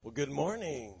Well, good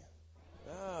morning.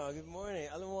 Good morning.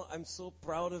 Alam mo, I'm so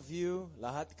proud of you,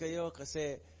 lahat kayo,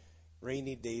 kasi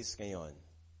rainy days ngayon.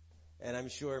 And I'm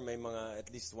sure may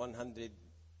at least 100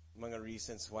 mga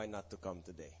reasons why not to come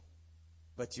today.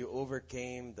 But you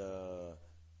overcame the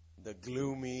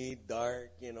gloomy,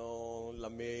 dark,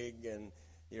 lamig, and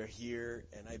you're here,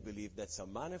 and I believe that's a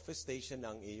manifestation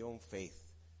ng iyong faith.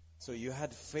 So you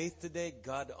had faith today.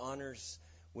 God honors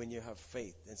when you have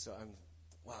faith. And so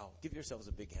wow, give yourselves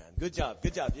a big hand. Good job.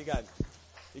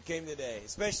 You came today.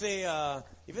 Especially,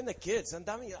 even the kids. Ang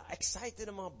dami, excited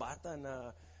ang mga bata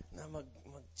na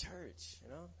mag-church,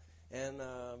 And,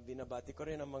 binabati ko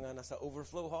rin ang mga nasa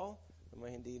overflow hall,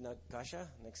 mga hindi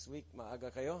nagkasya. Next week,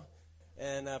 maaga kayo.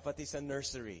 And, pati sa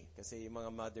nursery. Kasi yung mga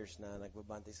mothers na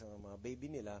nagbabantay sa mga baby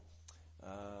nila,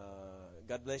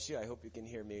 God bless you. I hope you can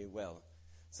hear me well.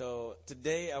 So,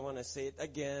 today, I want to say it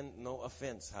again, no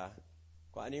offense, ha?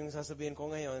 Kung ano yung sasabihin ko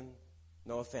ngayon,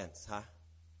 no offense, ha?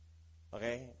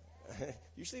 Okay?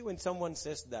 Usually when someone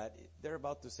says that, they're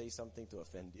about to say something to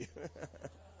offend you.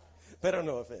 Pero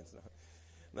no offense, no?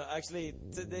 No, actually,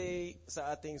 today,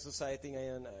 sa ating society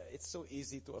ngayon, it's so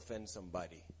easy to offend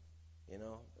somebody.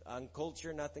 Ang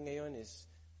culture natin ngayon is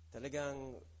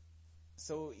talagang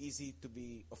so easy to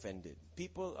be offended.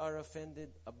 People are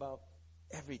offended about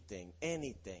everything,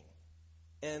 anything.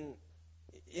 And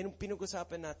yung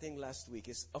pinag-usapan natin last week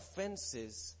is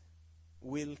offenses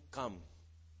will come.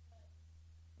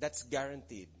 That's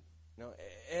guaranteed.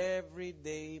 Every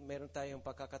day, meron tayong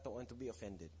pagkakataon to be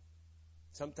offended.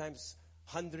 Sometimes,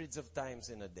 hundreds of times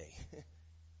in a day.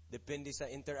 Depende sa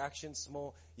interactions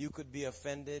mo, you could be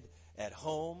offended at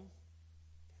home.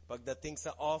 Pagdating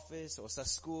sa office o sa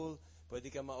school,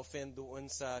 pwede ka ma-offend doon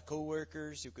sa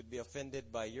coworkers. You could be offended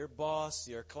by your boss,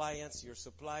 your clients, your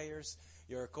suppliers,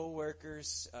 your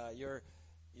coworkers, your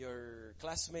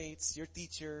classmates, your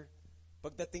teacher.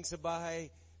 Pagdating sa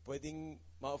bahay, pwedeng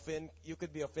ma-offend. You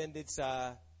could be offended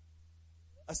sa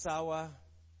asawa,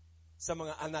 sa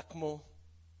mga anak mo.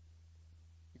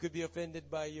 You could be offended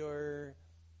by your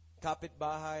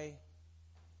kapitbahay.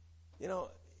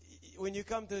 When you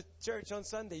come to church on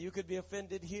Sunday, you could be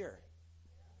offended here.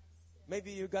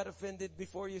 Maybe you got offended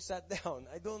before you sat down.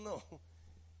 I don't know.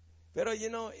 Pero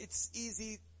it's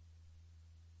easy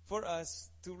for us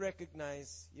to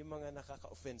recognize yung mga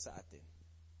nakaka-offend sa atin.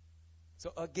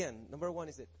 So again, number one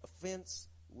is that offense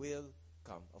will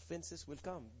come. Offenses will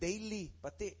come. Daily,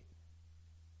 pati.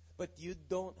 But you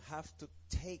don't have to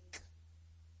take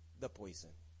the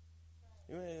poison.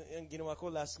 Yung ginawa ko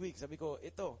last week, sabi ko,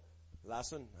 ito,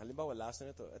 lason. Halimbawa,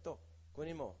 lason ito. Ito,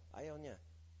 kunin mo. Ayaw niya.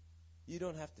 You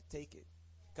don't have to take it.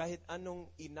 Kahit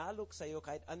anong inalok sa'yo,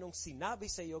 kahit anong sinabi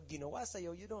sa'yo, ginawa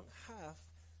sa'yo, you don't have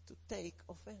to take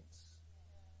offense.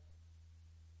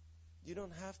 You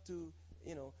don't have to,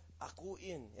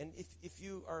 akuin. And if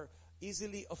you are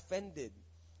easily offended,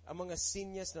 ang mga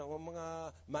sinyas na, ang mga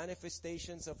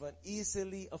manifestations of an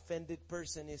easily offended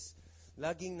person is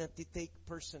laging natitake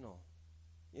personal.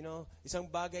 Isang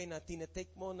bagay na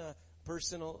tinatake mo na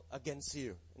personal against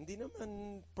you. Hindi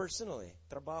naman personal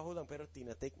Trabaho lang, pero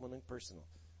tinatake mo ng personal.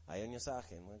 Ayaw niya sa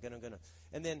akin, mga ganon.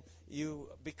 And then, you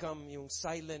become yung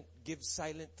give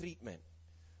silent treatment.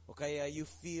 O kaya you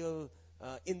feel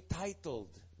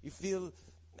entitled. You feel,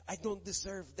 I don't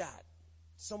deserve that.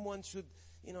 Someone should,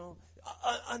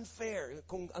 unfair.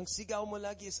 Kung ang sigaw mo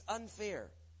lagi is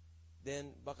unfair,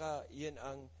 then baka yan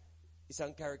ang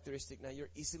isang characteristic na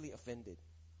you're easily offended.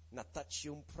 Na-touch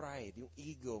yung pride, yung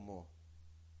ego mo.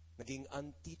 Naging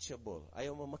unteachable.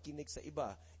 Ayaw mo makinig sa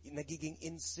iba. Nagiging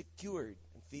insecure.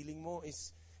 Ang feeling mo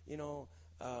is,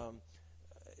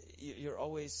 you're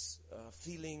always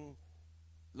feeling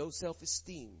low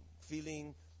self-esteem.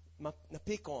 Feeling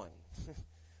na-pick on.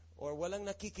 Or walang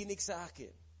nakikinig sa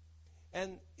akin.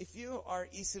 And if you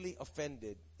are easily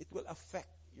offended, it will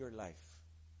affect your life.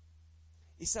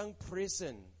 Isang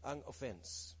prison ang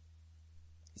offense.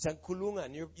 Isang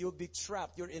kulungan. You'll be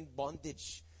trapped. You're in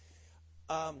bondage.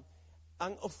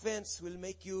 Ang offense will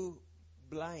make you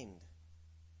blind.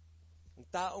 Ang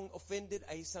taong offended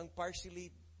ay isang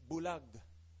partially bulag.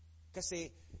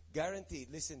 Kasi, guaranteed,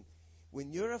 listen,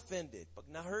 when you're offended, pag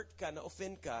na-hurt ka,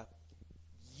 na-offend ka,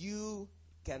 you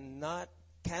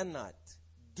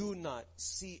do not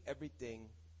see everything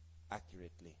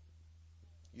accurately.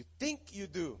 You think you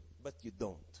do, but you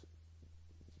don't.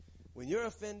 When you're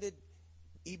offended,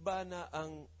 iba na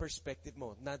ang perspective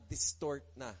mo, na-distort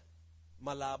na,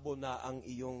 malabo na ang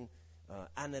iyong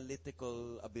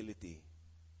analytical ability.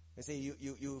 Kasi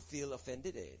you feel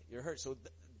offended You're hurt. So,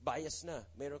 bias na.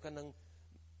 Meron ka ng,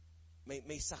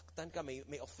 may saktan ka, may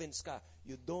offense ka.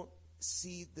 You don't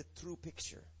see the true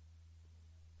picture.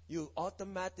 you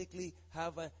automatically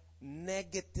have a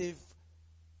negative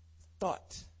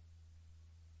thought.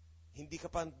 Hindi ka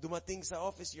pa dumating sa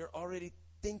office, you're already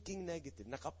thinking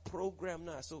negative. Naka-program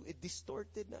na. So, it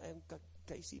distorted na ang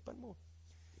kaisipan mo.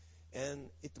 And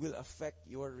it will affect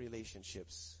your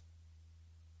relationships.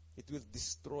 It will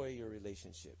destroy your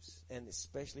relationships. And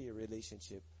especially your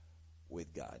relationship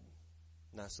with God.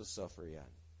 Nasusuffer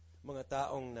yan. Mga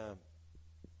taong na,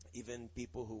 even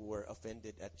people who were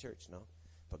offended at church, no?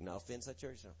 Pag na-offend sa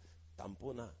church, no?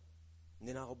 Tampo na.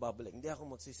 Hindi na ako babalik. Hindi ako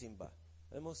magsisimba.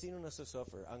 Alam mo, sino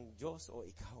nasusuffer? Ang Diyos o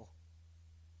ikaw?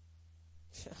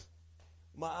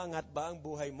 Maangat ba ang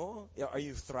buhay mo? Are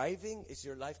you thriving? Is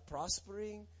your life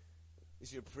prospering?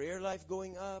 Is your prayer life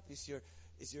going up? Is your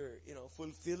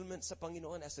fulfillment sa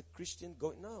Panginoon as a Christian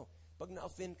going? No. Pag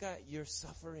na-offend ka, you're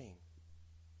suffering.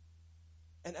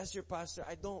 And as your pastor,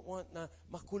 I don't want na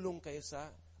makulong kayo sa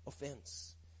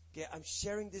offense. Okay, I'm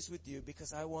sharing this with you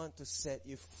because I want to set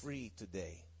you free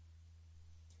today.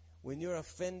 When you're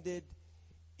offended,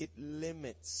 it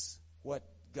limits what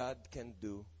God can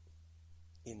do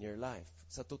in your life.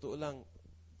 Sa totoo lang,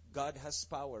 God has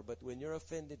power, but when you're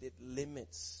offended, it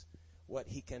limits what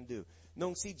He can do.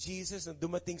 Nung si Jesus, nung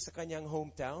dumating sa kanyang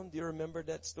hometown, do you remember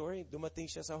that story? Dumating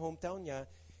siya sa hometown niya,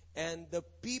 and the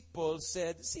people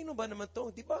said, sino ba naman to?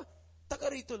 Di ba?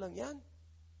 Taga rito lang yan.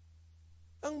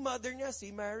 Ang mother niya, si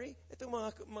Mary, itong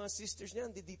mga sisters niya,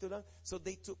 dito lang. So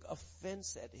they took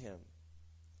offense at him.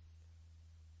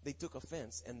 They took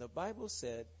offense. And the Bible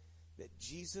said that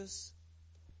Jesus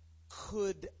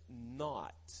could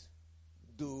not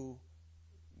do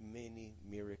many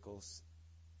miracles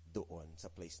doon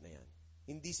sa place na yan.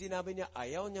 Hindi sinabi niya,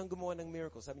 ayaw niyang gumawa ng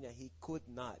miracles. Sabi niya, he could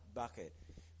not. Bakit?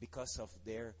 Because of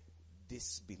their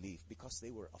disbelief. Because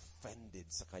they were offended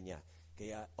sa kanya.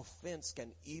 Kaya offense can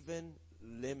even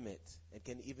limit and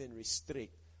can even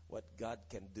restrict what God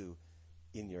can do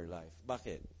in your life.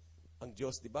 Bakit? Ang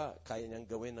Diyos, di ba, kaya niyang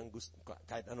gawin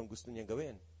kahit anong gusto niyang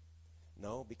gawin.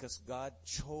 No, because God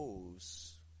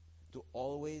chose to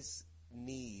always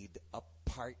need a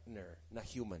partner na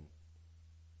human.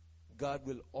 God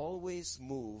will always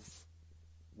move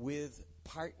with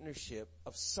partnership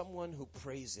of someone who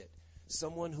prays it,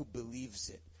 someone who believes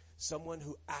it, someone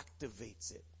who activates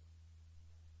it.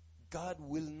 God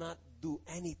will not do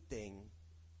anything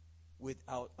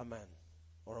without a man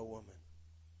or a woman.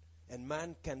 And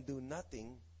man can do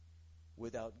nothing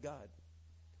without God.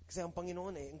 Kasi ang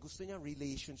Panginoon ang gusto niya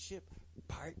relationship,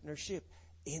 partnership,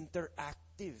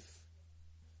 interactive.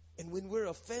 And when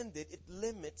we're offended, it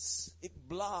limits, it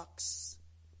blocks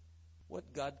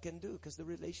what God can do because the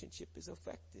relationship is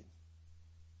affected.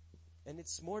 And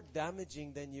it's more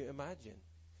damaging than you imagine.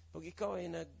 Pag ikaw ay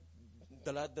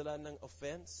nagdala-dala ng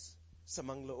offense sa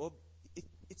mangloob,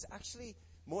 it's actually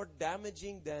more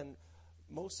damaging than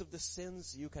most of the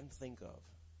sins you can think of.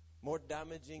 More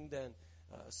damaging than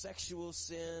sexual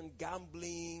sin,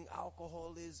 gambling,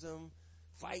 alcoholism,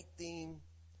 fighting.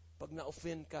 Pag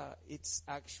na-offend ka, it's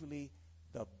actually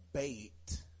the bait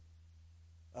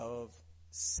of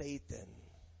Satan.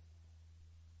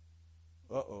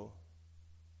 Uh-oh.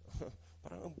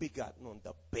 Parang ang bigat nun,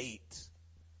 the bait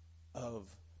of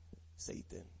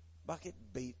Satan. Bakit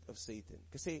bait of Satan?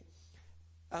 Kasi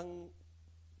ang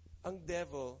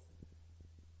devil,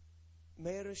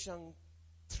 mayroon siyang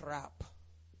trap.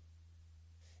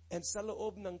 And sa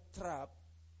loob ng trap,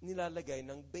 nilalagay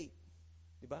ng bait.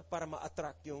 Diba? Para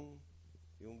ma-attract yung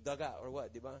daga or what,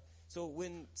 diba? So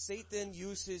when Satan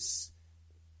uses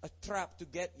a trap to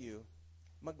get you,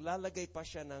 maglalagay pa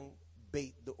siya ng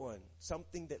bait doon.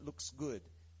 Something that looks good.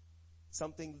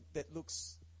 Something that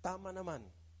looks tama naman.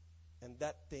 And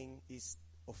that thing is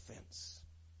offense.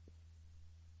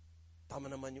 Tama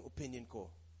naman yung opinion ko.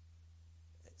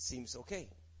 It seems okay.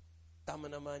 Tama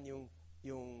naman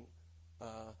yung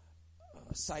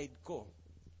side ko.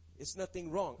 It's nothing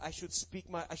wrong. I should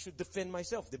defend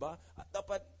myself, di ba?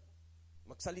 Dapat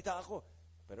magsalita ako.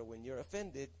 Pero when you're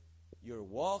offended, you're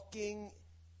walking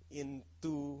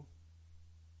into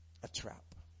a trap.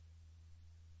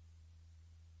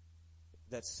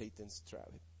 That's Satan's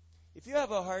trap. If you have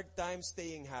a hard time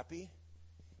staying happy,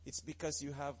 it's because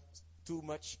you have too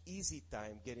much easy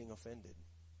time getting offended.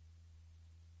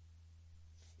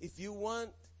 If you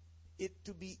want it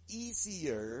to be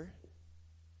easier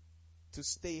to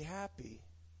stay happy,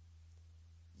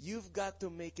 you've got to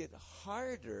make it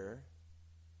harder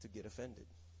to get offended.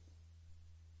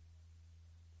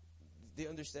 Do you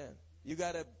understand? You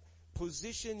got to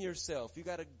position yourself. You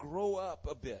got to grow up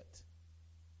a bit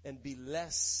and be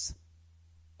less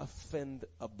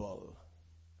offendable.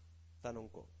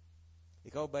 Tanong ko,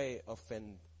 ikaw ba'y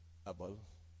offendable?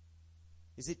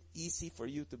 Is it easy for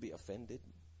you to be offended?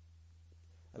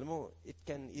 Alam mo, it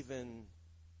can even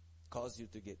cause you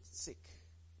to get sick.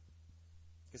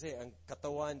 Kasi ang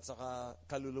katawan sa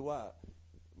kaluluwa,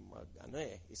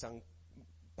 isang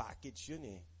package yun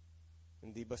eh.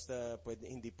 Hindi basta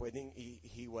hindi pwedeng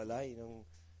ihiwalay ng.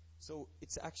 So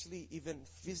it's actually even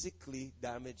physically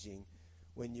damaging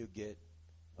when you get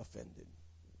offended.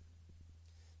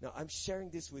 Now I'm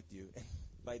sharing this with you, and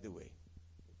by the way,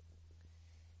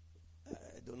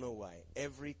 I don't know why.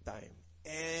 Every time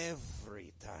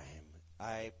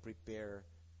I prepare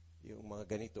yung mga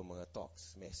ganito, mga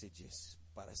talks, messages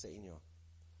para sa inyo,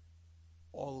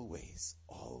 always,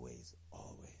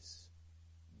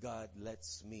 God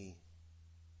lets me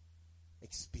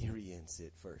experience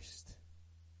it first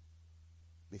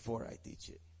before I teach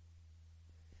it.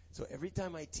 So every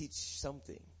time I teach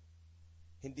something,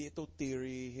 hindi ito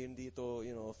theory, hindi ito,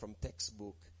 from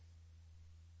textbook,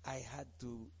 I had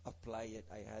to apply it,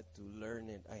 I had to learn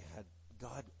it,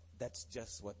 God, that's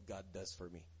just what God does for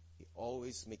me. He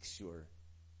always makes sure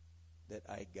that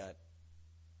I got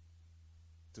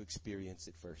to experience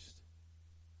it first.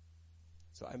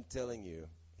 So I'm telling you,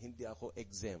 hindi ako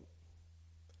exempt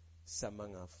sa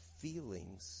mga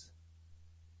feelings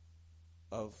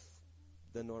of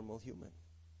the normal human.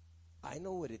 I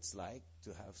know what it's like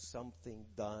to have something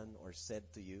done or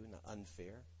said to you na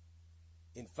unfair.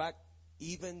 In fact,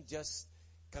 even just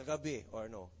kagabi,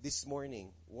 this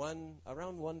morning,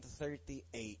 around 1:38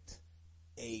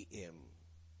 a.m.,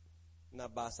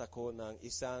 nabasa ko ng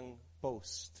isang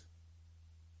post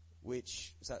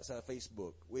which sa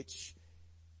Facebook, which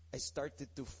I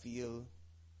started to feel,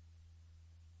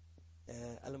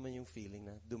 alam mo yung feeling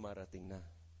na dumarating na.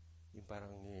 Yung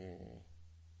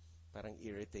parang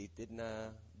irritated na,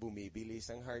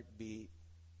 bumibilis ang heartbeat,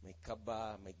 may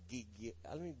kaba, may gigil,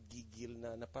 alam mo yung gigil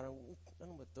na parang,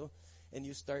 ano ba to? And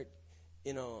you start,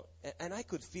 and I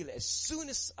could feel it. As soon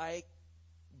as I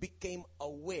became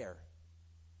aware,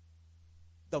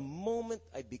 the moment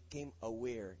I became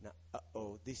aware na,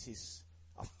 this is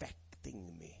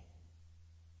affecting me.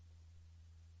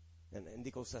 And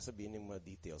hindi ko sasabihin yung mga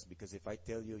details because if I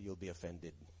tell you, you'll be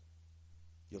offended.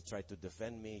 You'll try to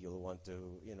defend me. You'll want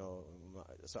to,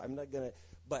 so I'm not gonna,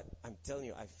 but I'm telling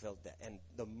you, I felt that. And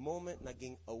the moment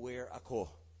naging aware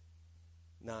ako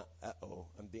na,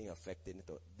 I'm being affected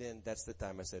nito, then that's the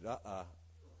time I said,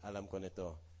 alam ko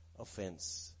nito,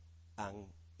 offense ang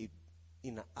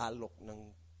inaalok ng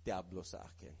diablo sa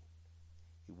akin.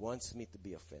 He wants me to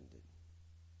be offended.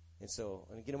 And so,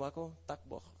 ano ginawa ko?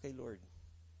 Takbo ako kay Lord.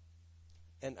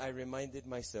 And I reminded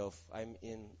myself, I'm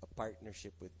in a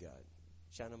partnership with God.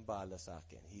 Siya nang bahala sa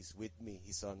akin. He's with me.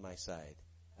 He's on my side.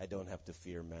 I don't have to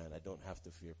fear man. I don't have to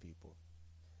fear people.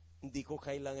 Hindi ko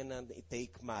kailangan na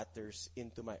i-take matters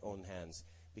into my own hands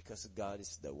because God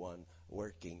is the one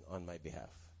working on my behalf.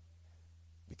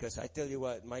 Because I tell you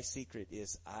what, my secret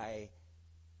is I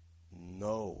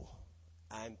know,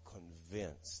 I'm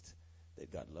convinced that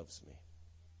God loves me.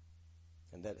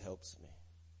 And that helps me.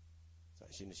 So,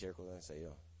 sinishare ko lang sa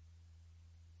iyo.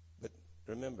 But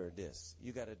remember this,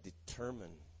 you got to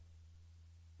determine,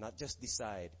 not just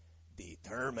decide,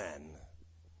 determine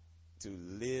to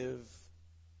live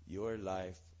your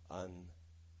life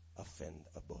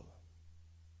unoffendable.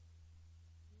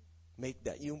 Make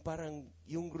that,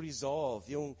 yung resolve,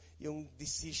 yung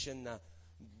decision na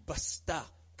basta,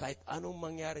 kahit anong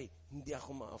mangyari, hindi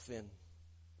ako ma-offend.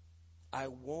 I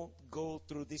won't go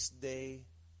through this day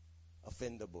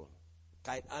offendable.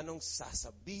 Kahit anong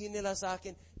sasabihin nila sa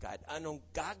akin, kahit anong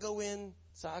gagawin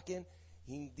sa akin,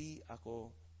 hindi ako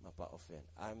mapa-offend.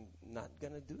 I'm not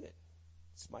gonna do it.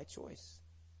 It's my choice.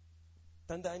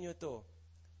 Tandaan nyo ito,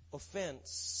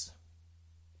 offense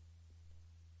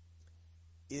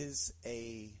is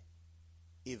a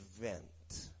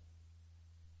event.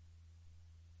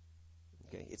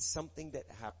 Okay? It's something that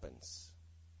happens.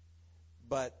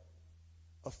 But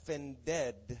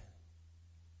offended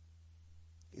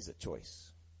is a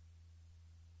choice.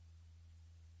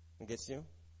 Gets you?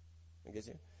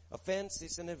 Offense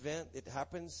is an event. It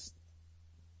happens,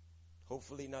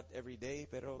 hopefully not every day,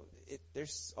 pero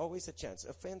there's always a chance.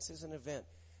 Offense is an event.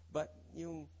 But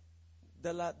yung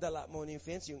dala mo yung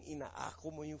offense, yung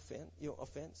inaako mo yung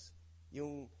offense,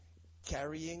 yung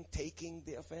carrying, taking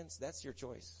the offense, that's your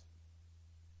choice.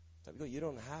 Sabi ko, you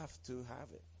don't have to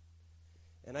have it.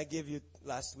 And I gave you,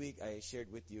 last week, I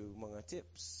shared with you mga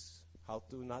tips how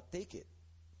to not take it.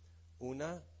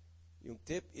 Una, yung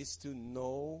tip is to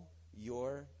know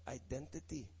your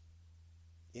identity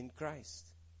in Christ.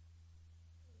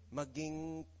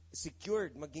 Maging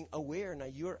secured, maging aware na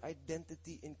your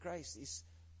identity in Christ is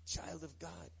child of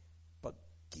God. Pag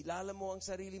kilala mo ang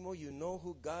sarili mo, you know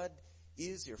who God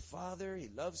is, your Father, He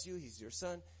loves you, He's your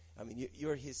Son. I mean,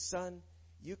 you're His Son.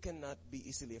 You cannot be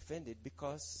easily offended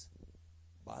because,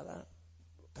 bala,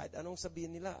 kahit anong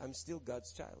sabihin nila, I'm still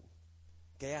God's child.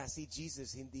 Kaya si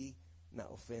Jesus hindi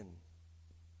na-offend.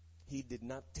 He did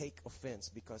not take offense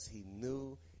because He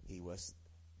knew He was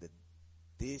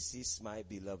this is my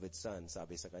beloved Son.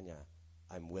 Sabi sa kanya,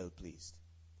 I'm well pleased.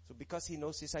 So because He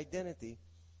knows His identity,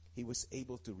 He was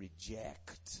able to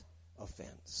reject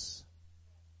offense.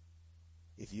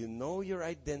 If you know your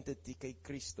identity kay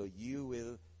Kristo, you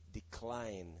will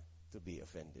decline to be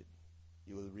offended.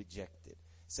 You will reject it.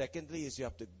 Secondly is you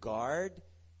have to guard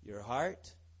your heart.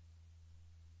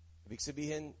 Ibig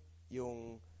sabihin,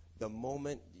 the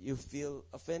moment you feel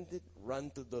offended, run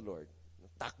to the Lord.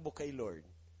 Takbo kay Lord.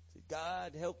 Say,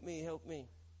 God, help me, help me.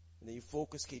 And then you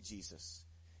focus kay Jesus.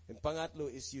 And pangatlo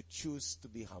is you choose to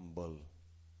be humble.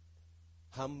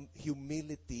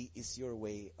 Humility is your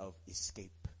way of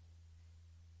escape.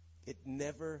 It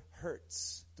never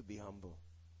hurts to be humble.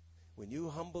 When you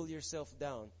humble yourself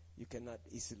down, you cannot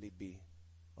easily be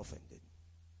offended.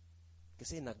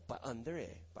 Kasi nagpa-under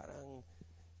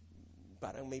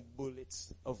Parang may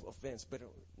bullets of offense, pero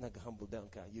nag-humble down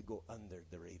ka, you go under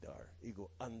the radar. You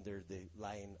go under the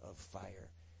line of fire.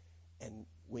 And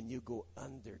when you go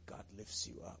under, God lifts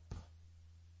you up.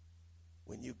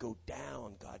 When you go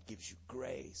down, God gives you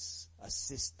grace,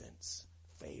 assistance,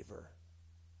 favor.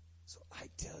 So I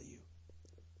tell you,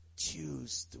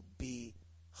 choose to be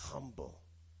humble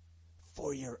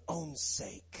for your own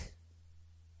sake.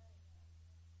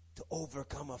 To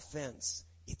overcome offense,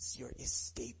 it's your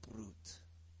escape route.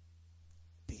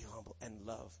 Be humble and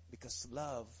love. Because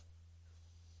love,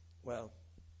 well,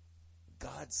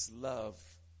 God's love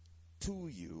to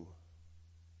you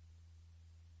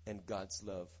and God's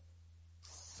love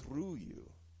through you,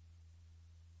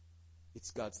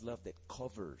 it's God's love that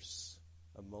covers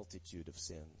a multitude of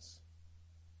sins.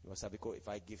 Sabi ko, if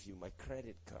I give you my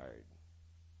credit card,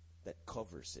 that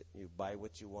covers it. You buy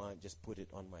what you want, just put it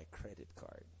on my credit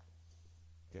card.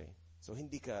 Okay? So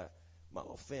hindi ka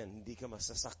ma-offend, hindi ka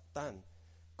masasaktan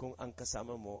kung ang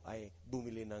kasama mo ay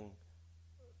bumili ng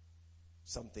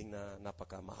something na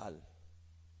napakamahal.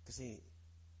 Kasi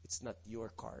it's not your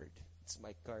card. It's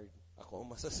my card. Ako ang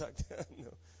masasaktan.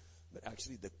 No. But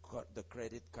actually the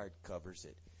credit card covers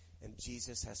it. And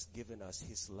Jesus has given us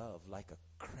His love like a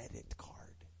credit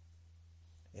card.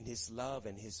 And His love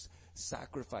and His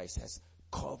sacrifice has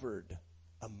covered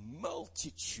a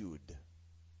multitude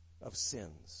of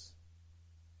sins.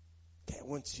 Okay,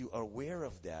 once you are aware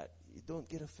of that, you don't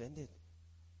get offended.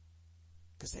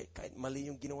 Kasi kahit mali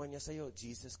yung ginawa niya sa'yo,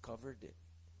 Jesus covered it.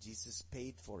 Jesus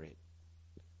paid for it.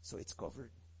 So it's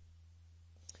covered.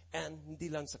 And hindi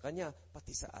lang sa kanya,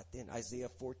 pati sa atin. Isaiah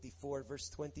 44 verse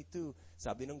 22,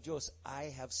 sabi ng Diyos,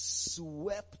 I have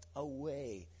swept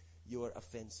away your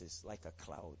offenses like a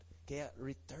cloud. Kaya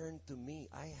return to me.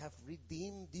 I have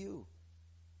redeemed you.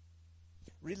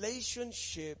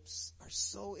 Relationships are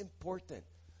so important.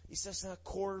 Isa sa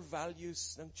core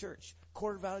values ng church.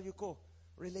 Core value ko,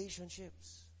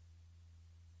 relationships.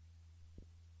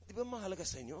 Di ba mahalaga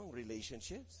sa inyo ang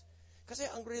relationships? Kasi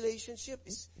ang relationship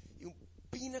is yung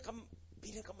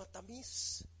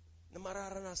pinakamatamis na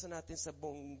mararanasan natin sa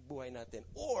buong buhay natin.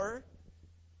 Or,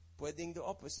 pwedeng the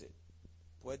opposite.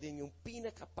 Pwedeng yung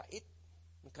pinakapait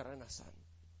ng karanasan.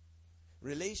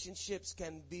 Relationships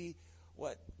can be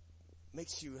what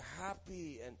makes you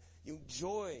happy and yung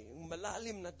joy, yung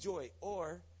malalim na joy.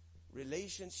 Or,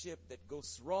 relationship that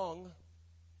goes wrong,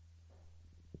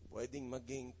 pwedeng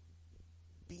maging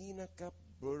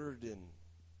pinaka-burden,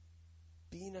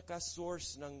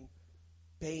 pinaka-source ng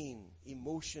pain,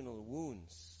 emotional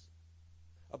wounds.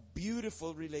 A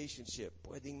beautiful relationship,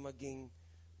 pwedeng maging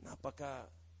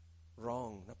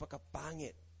napaka-wrong,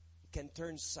 napaka-pangit. It can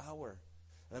turn sour.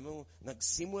 Alam mo,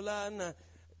 nagsimula na,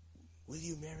 will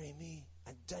you marry me?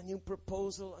 Andyan yung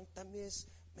proposal, ang tamis,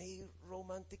 may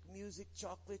romantic music,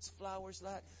 chocolates, flowers,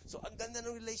 lahat. So, ang ganda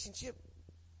ng relationship.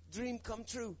 Dream come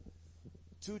true.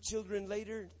 2 children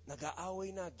later,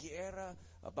 nag-aaway na, giyera,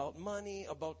 about money,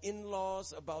 about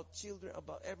in-laws, about children,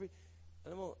 about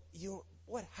alam mo,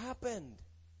 what happened?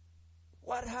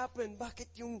 What happened?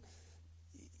 Bakit yung,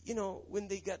 when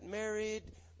they got married,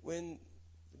 when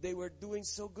they were doing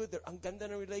so good, ang ganda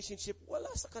ng relationship,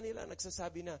 wala sa kanila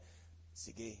nagsasabi na,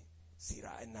 sige,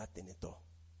 sirain natin ito.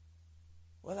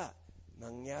 Wala.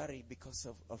 Nangyari because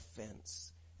of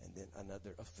offense. And then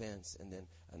another offense. And then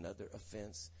another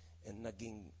offense. And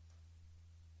naging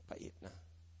pait na.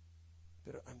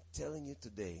 Pero I'm telling you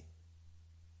today,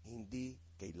 hindi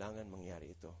kailangan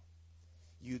mangyari ito.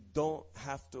 You don't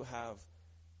have to have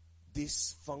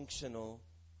dysfunctional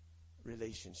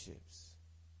relationships.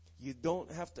 You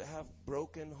don't have to have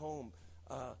broken home,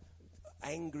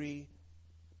 angry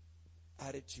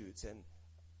attitudes and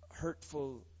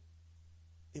hurtful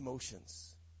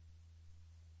emotions.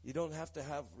 You don't have to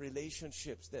have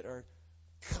relationships that are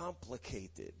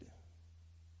complicated,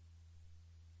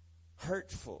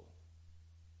 hurtful,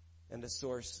 and a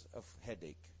source of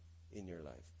headache in your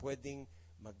life. Pwedeng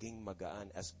maging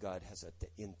magaan as God has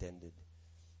intended.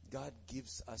 God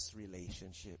gives us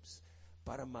relationships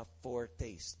para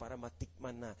ma-foretaste, para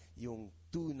matikman na yung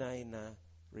tunay na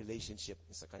relationship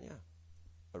sa Kanya.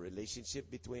 A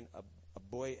relationship between a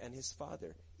boy and his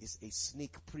father is a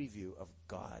sneak preview of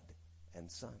God and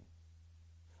Son.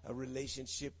 A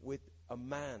relationship with a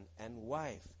man and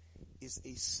wife is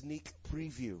a sneak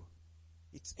preview.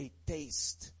 It's a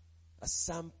taste, a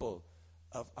sample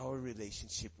of our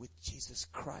relationship with Jesus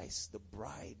Christ, the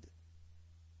bride,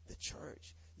 the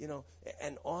church. You know,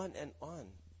 and on and on.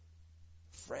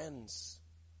 Friends.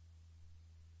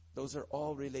 Those are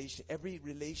all every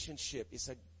relationship is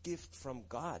a gift from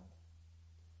God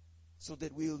so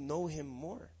that we'll know Him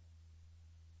more.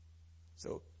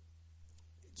 So,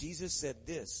 Jesus said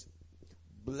this,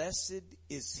 blessed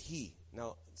is he.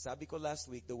 Now, sabi ko last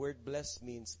week, the word blessed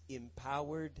means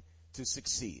empowered to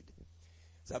succeed.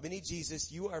 Sabi ni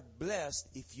Jesus, you are blessed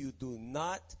if you do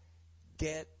not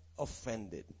get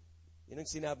offended. Yun ang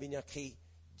sinabi niya kay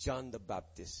John the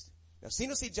Baptist. Now,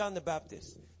 sino si John the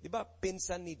Baptist? Di ba,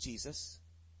 pinsan ni Jesus?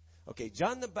 Okay,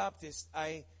 John the Baptist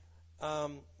ay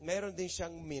meron din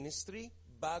siyang ministry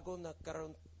bago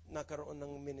nagkaroon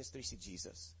ng ministry si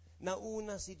Jesus.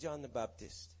 Nauna si John the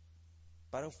Baptist.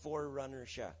 Parang forerunner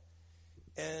siya.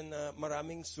 And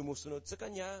maraming sumusunod sa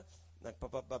kanya,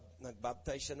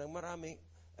 nagbaptize siya ng marami,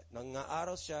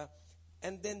 nangaaral siya,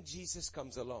 and then Jesus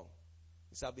comes along.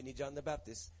 Sabi ni John the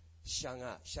Baptist, siya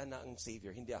na ang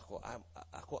Savior, hindi ako.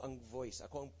 Ako ang voice,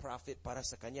 ako ang prophet para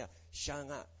sa kanya. Siya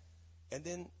nga. And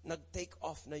then, nag-take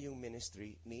off na yung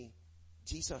ministry ni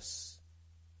Jesus.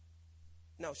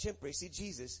 Now, syempre, si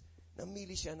Jesus,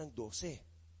 namili siya ng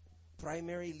 12.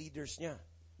 Primary leaders niya.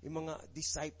 Yung mga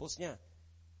disciples niya.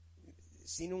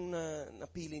 Sinong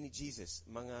napili ni Jesus?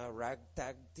 Mga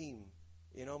ragtag team.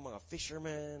 You know, mga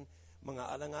fishermen, mga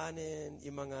alanganin,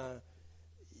 yung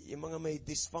mga may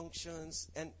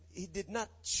dysfunctions. And He did not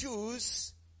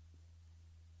choose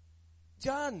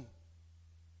John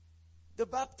the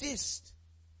Baptist.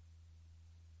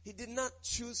 He did not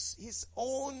choose his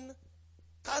own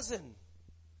cousin,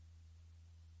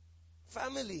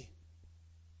 family,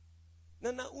 na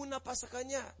nauna pa sa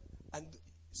kanya. And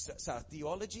sa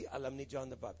theology, alam ni John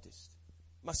the Baptist,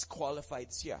 mas qualified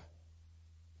siya.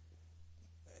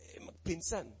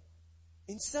 Pinsan.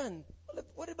 Insan,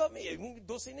 what about me? Yung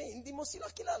 12 na, hindi mo sila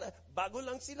kilala. Bago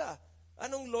lang sila.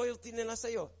 Anong loyalty nila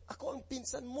sa'yo? Ako ang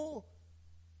pinsan mo.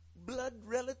 Blood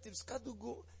relatives,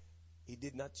 kadugo. He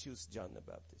did not choose John the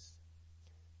Baptist.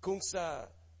 Kung sa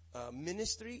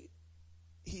ministry,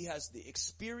 he has the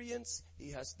experience,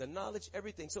 he has the knowledge,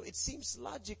 everything. So it seems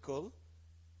logical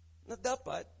na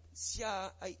dapat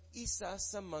siya ay isa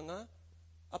sa mga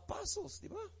apostles, di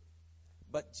ba?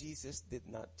 But Jesus did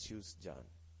not choose John.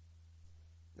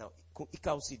 Now, kung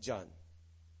ikaw si John,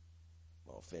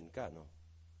 ma-offend ka, no?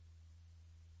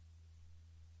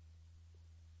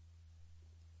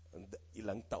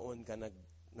 Ilang taon ka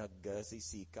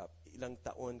nagsisikap. Ilang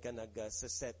taon ka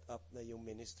nag-set up na yung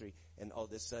ministry, and all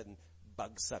of a sudden,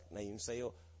 bagsak na yung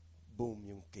sayo, boom,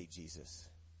 yung kay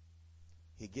Jesus.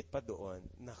 Higit pa doon,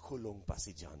 nakulong pa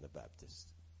si John the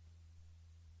Baptist.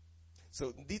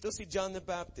 So, dito si John the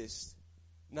Baptist,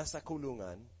 nasa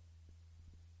kulungan,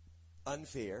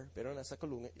 unfair, pero nasa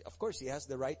kulungan. Of course, he has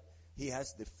the right, he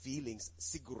has the feelings.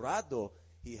 Sigurado,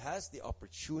 he has the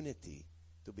opportunity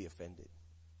to be offended.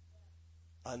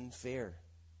 Unfair.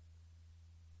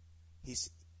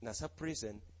 He's nasa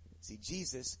prison. Si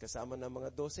Jesus, kasama ng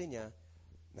mga 12 niya,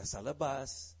 nasa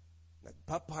labas,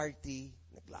 nagpa-party,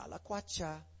 naglalakwat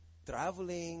siya,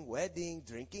 traveling, wedding,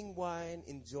 drinking wine,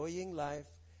 enjoying life,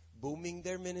 booming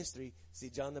their ministry. Si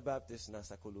John the Baptist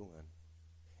nasa kulungan.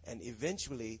 And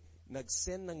eventually,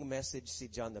 nag-send ng message si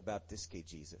John the Baptist kay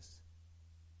Jesus.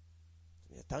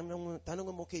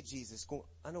 Tanong mo kay Jesus kung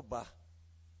ano ba?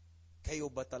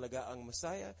 Kayo ba talaga ang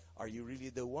Messiah? Are you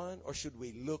really the one? Or should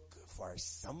we look for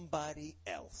somebody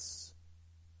else?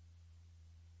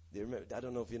 I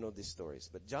don't know if you know these stories,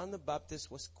 but John the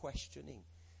Baptist was questioning.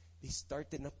 He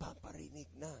started napaparinig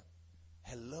na,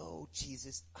 hello,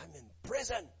 Jesus, I'm in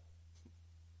prison.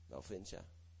 Na-offend siya.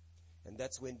 And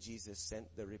that's when Jesus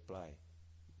sent the reply,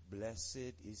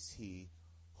 blessed is he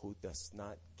who does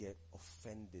not get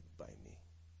offended by me.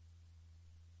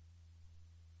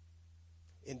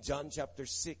 in John chapter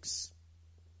 6.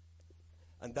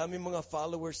 Ang dami mga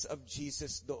followers of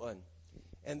Jesus doon.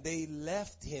 And they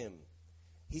left him.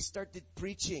 He started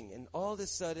preaching, and all of a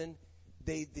sudden,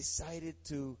 they decided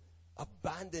to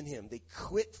abandon him. They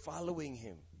quit following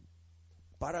him.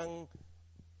 Parang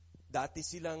dati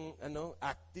silang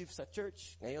active sa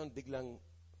church. Ngayon, biglang,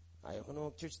 ayaw ko na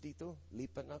mag-church dito.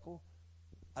 Lipat na ako.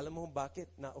 Alam mo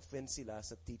bakit? Na-offend sila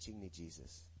sa teaching ni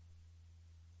Jesus.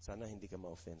 Sana hindi ka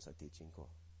ma-offend sa teaching ko.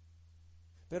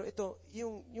 Pero ito,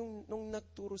 nung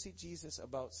nagturo si Jesus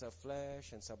about sa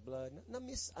flesh and sa blood,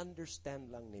 na-misunderstand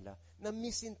lang nila,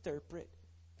 na-misinterpret.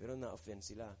 Pero na-offend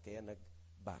sila, kaya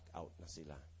nag-back out na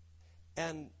sila.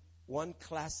 And one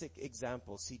classic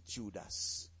example, si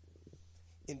Judas.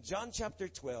 In John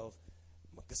chapter 12,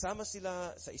 magkasama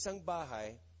sila sa isang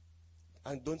bahay,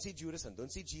 andun si Judas, andun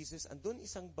si Jesus, andun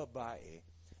isang babae,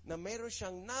 na meron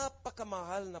siyang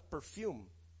napakamahal na perfume,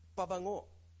 pabango.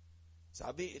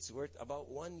 Sabi, it's worth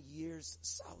about 1 year's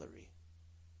salary.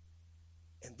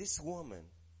 And this woman,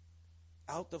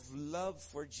 out of love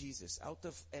for Jesus, out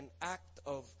of an act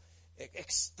of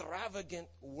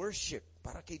extravagant worship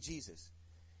para kay Jesus,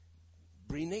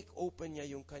 brinake open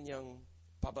niya yung kanyang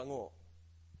pabango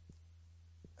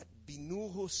at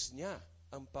binuhos niya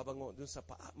ang pabango dun sa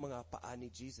mga paa ni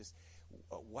Jesus,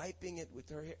 wiping it with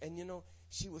her hair. And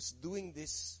she was doing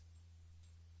this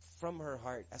from her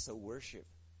heart as a worship.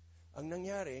 Ang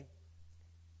nangyari,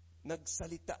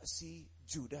 nagsalita si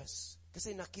Judas.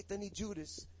 Kasi nakita ni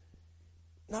Judas,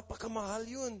 napakamahal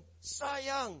yun.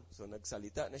 Sayang! So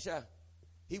nagsalita na siya.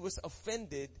 He was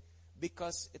offended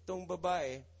because itong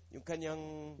babae, yung kanyang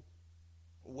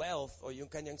wealth o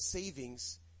yung kanyang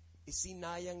savings,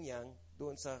 isinayang yan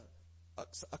doon sa,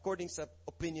 according sa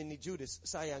opinion ni Judas,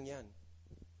 sayang yan.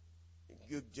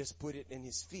 You just put it in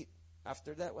his feet.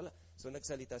 After that, wala. So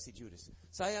nagsalita si Judas.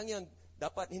 Sayang yan.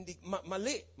 Dapat hindi,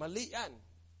 mali yan.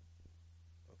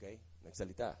 Okay?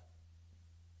 Nagsalita.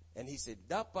 And he said,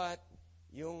 dapat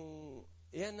yung,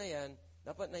 yan,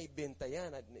 dapat naibenta yan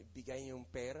at ibigay yung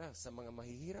pera sa mga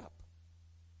mahihirap.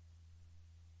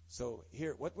 So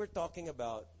here, what we're talking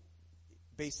about,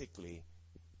 basically,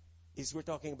 is we're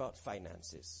talking about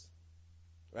finances.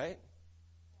 Right?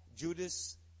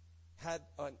 Judas had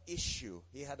an issue.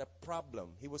 He had a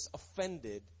problem. He was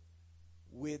offended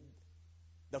with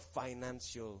the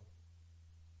financial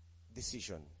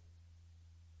decision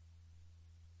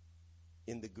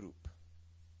in the group.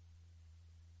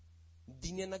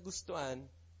 Di niya nagustuhan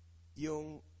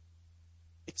yung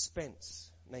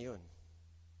expense na yun.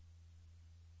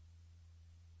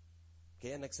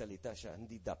 Kaya nagsalita siya,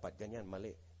 hindi dapat ganyan,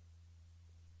 mali.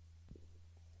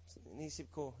 Inisip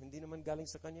ko, hindi naman galing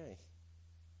sa kanya eh.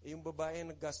 Yung babae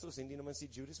ang naggastos, hindi naman si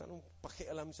Judas. Anong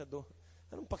pakialam siya doon?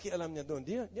 Anong pakialam niya doon?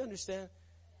 Do you understand?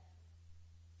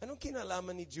 Anong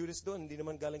kinalaman ni Judas doon? Hindi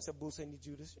naman galing sa bulsa ni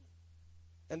Judas.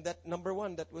 And that, number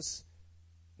one, that was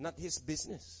not his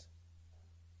business.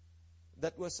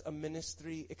 That was a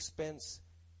ministry expense.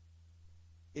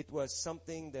 It was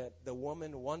something that the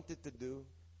woman wanted to do.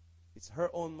 It's her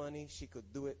own money. She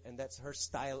could do it. And that's her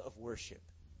style of worship.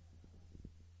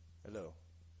 Hello?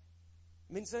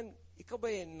 Minsan, ikaw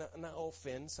ba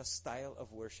na-offend sa style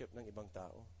of worship ng ibang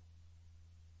tao?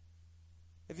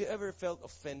 Have you ever felt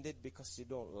offended because you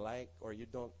don't like or you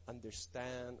don't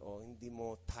understand or hindi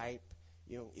mo type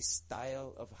yung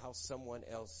style of how someone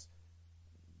else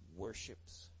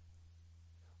worships?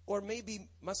 Or maybe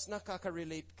mas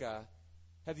nakaka-relate ka,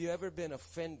 have you ever been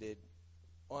offended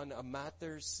on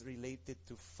matters related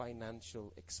to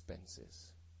financial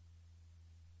expenses?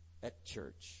 At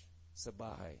church, sa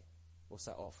bahay, o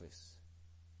sa office?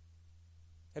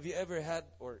 Have you ever had,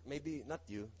 or maybe not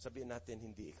you, sabihin natin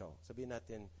hindi ikaw, sabihin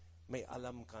natin may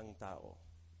alam kang tao.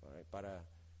 Alright, para,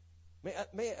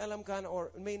 may alam ka na,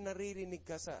 or may naririnig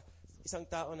ka sa isang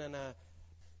tao na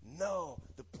no,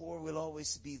 the poor will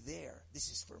always be there.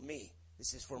 This is for me.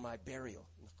 This is for my burial.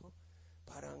 Nako,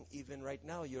 parang even right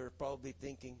now, you're probably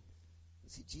thinking,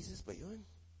 si Jesus ba yun?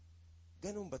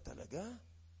 Ganun ba talaga?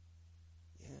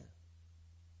 Yeah.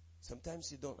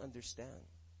 Sometimes you don't understand.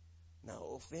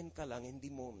 Na-offend ka lang, hindi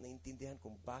mo naintindihan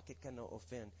kung bakit ka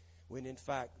na-offend. When in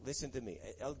fact, listen to me,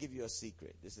 I'll give you a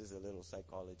secret. This is a little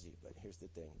psychology, but here's the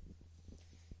thing.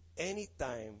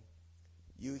 Anytime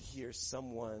you hear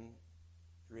someone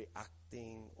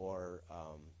reacting or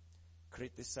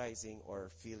criticizing or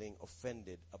feeling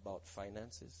offended about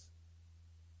finances,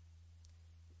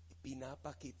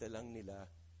 pinapakita lang nila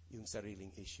yung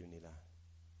sariling issue nila.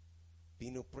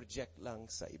 Pinoproject lang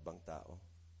sa ibang tao.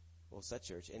 O sa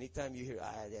church, anytime you hear,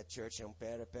 that church, yung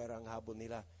pera ang habol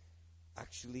nila,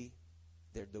 actually,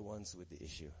 they're the ones with the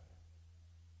issue.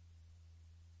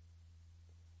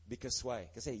 Because why?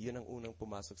 Kasi yun ang unang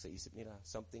pumasok sa isip nila.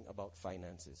 Something about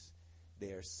finances.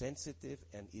 They are sensitive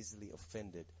and easily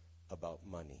offended about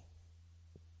money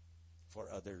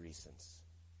for other reasons.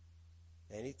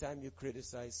 Anytime you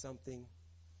criticize something,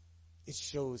 it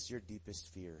shows your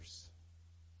deepest fears.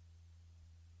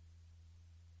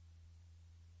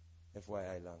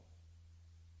 FYI lang.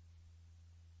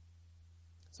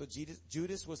 So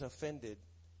Judas was offended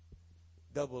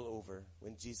double over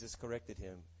when Jesus corrected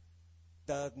him.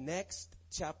 The next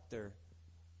chapter,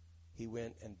 he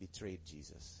went and betrayed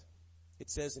Jesus.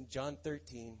 It says in John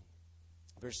 13,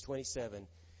 verse 27,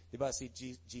 diba si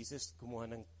Jesus kumuha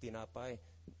ng tinapay,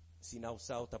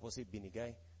 sinawsaw tapos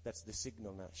binigay. That's the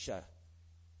signal na siya.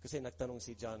 Kasi nagtanong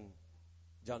si John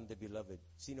the Beloved,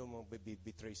 sino mo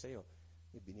betray sa'yo?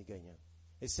 Binigay niya.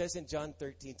 It says in John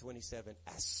 13:27,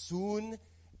 as soon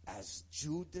as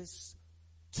Judas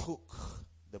took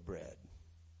the bread,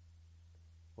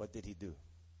 what did he do?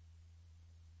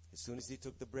 As soon as he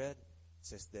took the bread, it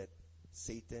says that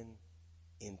Satan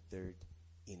entered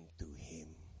into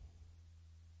him.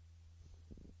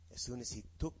 As soon as he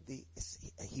took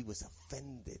he was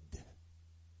offended.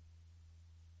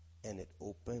 And it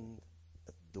opened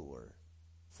a door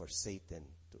for Satan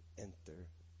to enter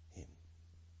him.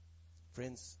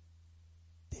 Friends,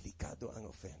 delikado ang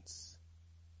offense.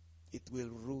 It will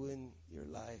ruin your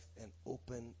life and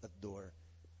open a door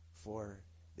for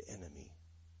the enemy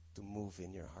to move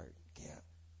in your heart. Kaya,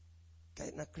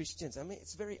 kahit na Christians, I mean,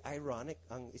 it's very ironic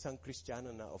ang isang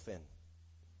Kristiyano na offend.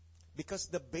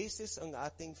 Because the basis ng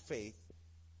ating faith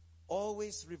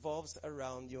always revolves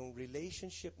around yung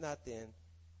relationship natin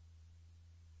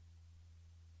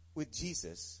with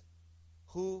Jesus,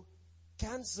 who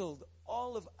canceled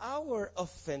all of our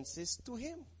offenses to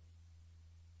Him.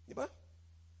 Diba?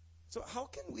 So how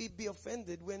can we be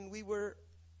offended when we were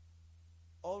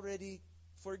already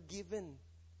forgiven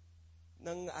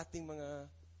ng ating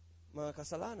mga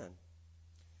kasalanan?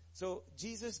 So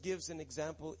Jesus gives an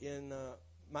example in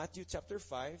Matthew chapter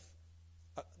 5.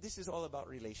 This is all about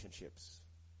relationships.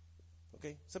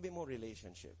 Okay? Sabi mo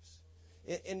relationships.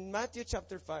 In Matthew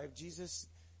chapter 5, Jesus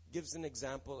gives an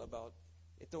example about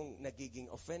itong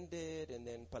nagiging offended and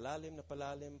then palalim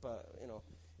pa,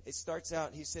 It starts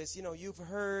out, he says, you've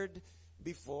heard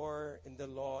before in the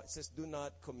law, it says, do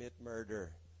not commit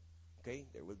murder. Okay?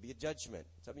 There will be a judgment.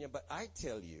 Sabi niya, but I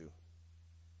tell you,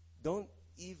 don't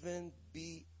even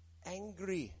be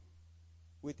angry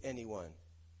with anyone.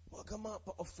 Wag ka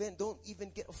ma-offend. Don't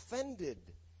even get offended.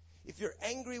 If you're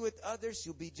angry with others,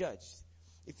 you'll be judged.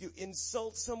 If you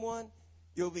insult someone,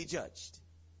 you'll be judged.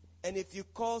 And if you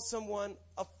call someone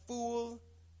a fool,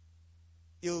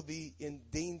 you'll be in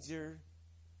danger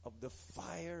of the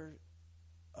fire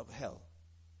of hell.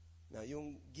 Now,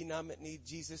 yung ginamit ni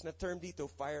Jesus na term dito,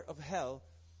 fire of hell,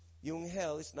 yung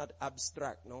hell is not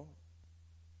abstract, no?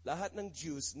 Lahat ng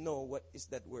Jews know what is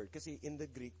that word. Kasi in the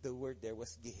Greek, the word there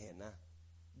was Gehenna.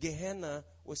 Gehenna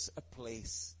was a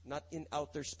place, not in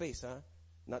outer space,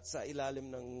 not sa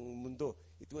ilalim ng mundo.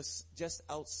 It was just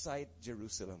outside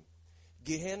Jerusalem.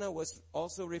 Gehenna was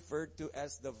also referred to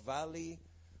as the valley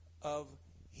of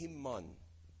Hinnom.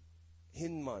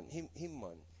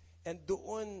 And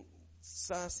doon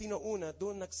sa sinouna,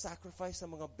 doon nag-sacrifice sa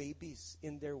mga babies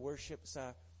in their worship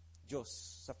sa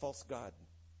Diyos, sa false god.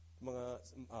 Mga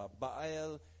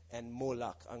Baal and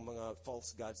Moloch ang mga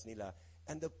false gods nila.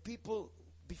 And the people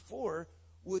before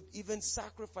would even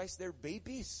sacrifice their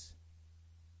babies.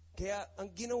 Kaya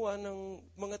ang ginawa ng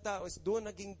mga tao is doon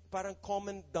naging parang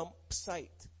common dump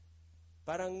site.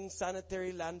 Parang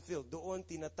sanitary landfill. Doon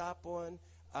tinatapon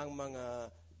ang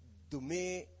mga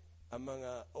dumi, ang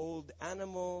mga old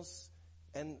animals,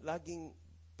 and laging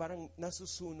parang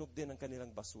nasusunog din ang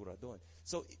kanilang basura doon.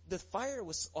 So the fire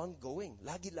was ongoing.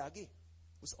 Lagi-lagi.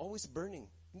 It was always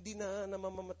burning. Hindi na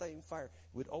namamatay yung fire.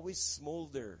 It would always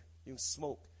smolder yung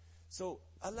smoke. So,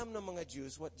 alam ng mga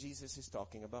Jews what Jesus is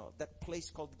talking about. That place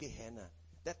called Gehenna.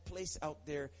 That place out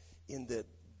there in the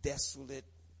desolate,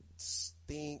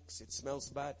 stinks, it smells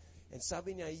bad. And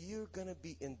sabi niya, you're gonna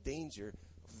be in danger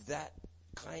of that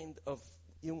kind of,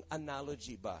 yung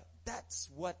analogy ba?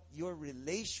 That's what your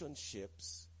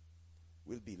relationships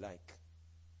will be like.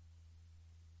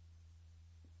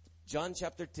 John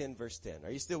chapter 10, verse 10.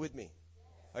 Are you still with me?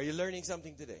 Are you learning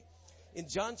something today? In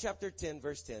John chapter 10,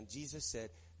 verse 10, Jesus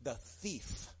said, the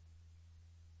thief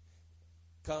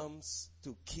comes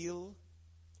to kill,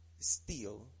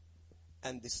 steal,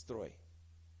 and destroy.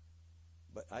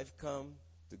 But I've come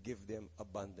to give them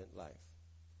abundant life.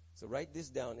 So write this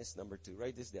down as number 2.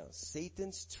 Write this down.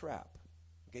 Satan's trap.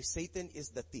 Okay, Satan is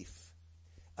the thief.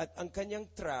 At ang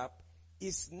kanyang trap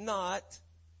is not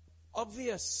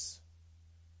obvious.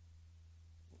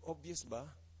 Obvious ba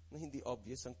na hindi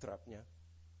obvious ang trap niya?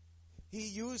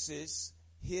 He uses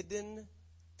hidden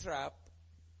trap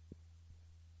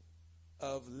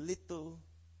of little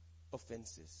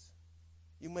offenses.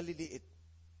 Yung maliliit.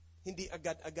 Hindi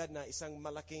agad-agad na isang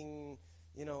malaking,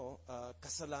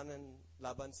 kasalanan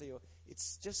laban sa iyo.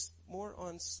 It's just more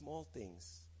on small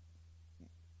things.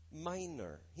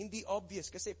 Minor. Hindi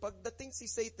obvious. Kasi pagdating si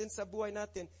Satan sa buhay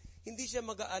natin, hindi siya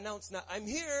mag-a-announce na, I'm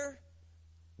here.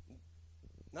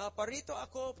 Naparito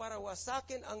ako para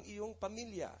wasakin ang iyong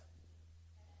pamilya.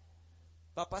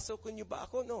 Papasokon niyo ba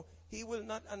ako? No. He will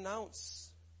not announce.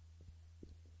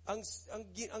 Ang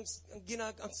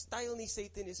style ni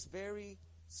Satan is very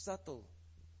subtle.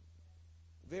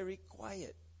 Very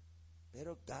quiet.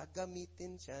 Pero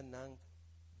gagamitin siya ng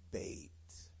bait.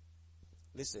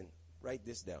 Listen, write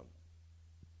this down.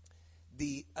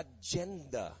 The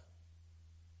agenda,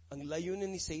 ang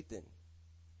layunin ni Satan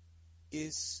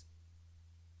is,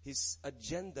 his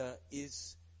agenda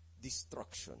is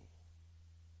destruction.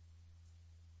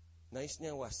 Nais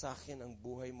niya wasakin ang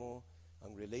buhay mo,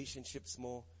 ang relationships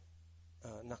mo,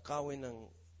 nakawin ang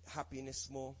happiness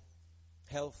mo,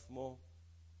 health mo,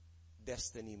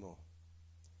 destiny mo.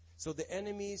 So the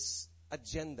enemy's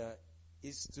agenda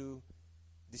is to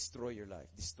destroy your life,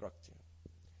 destruct you.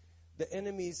 The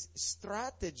enemy's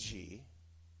strategy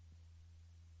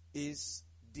is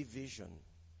division.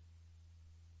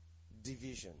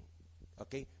 Division.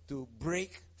 Okay? To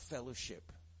break fellowship.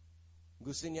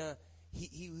 Gusto niya,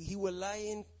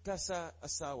 hiwalayin ka sa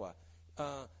asawa.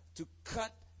 To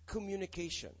cut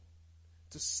communication.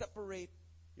 To separate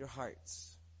your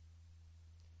hearts.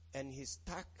 And his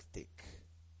tactic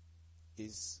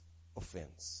is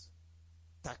offense.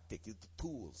 Tactic, the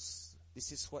tools.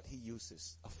 This is what he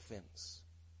uses. Offense.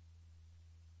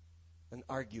 An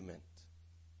argument.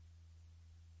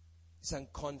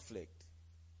 Isang conflict.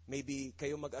 Maybe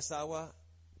kayo mag-asawa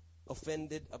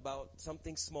offended about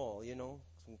something small,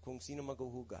 kung sino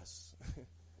maghuhugas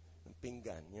ng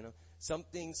pinggan,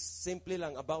 Something simply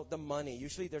lang about the money.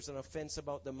 Usually there's an offense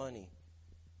about the money.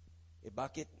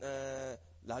 Bakit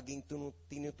laging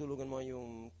tinutulungan mo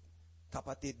yung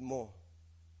kapatid mo?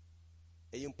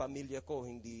 Yung pamilya ko,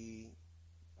 hindi,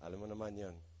 alam mo naman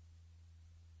yan.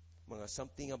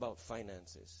 Something about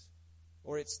finances.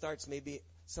 Or it starts maybe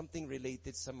something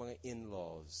related sa mga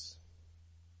in-laws.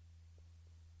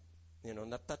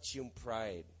 Na-touch yung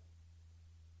pride.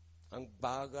 Ang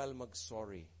bagal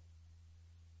mag-sorry.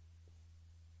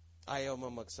 Ayaw mo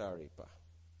mag-sorry pa.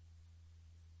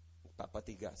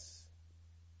 Papatigas.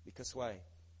 Because why?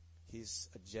 His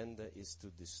agenda is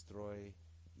to destroy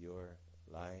your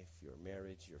life, your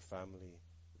marriage, your family,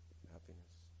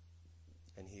 happiness.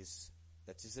 And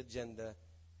that's his agenda.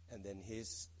 And then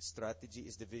his strategy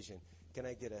is division. Can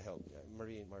I get a help?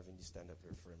 Marie and Marvin, just stand up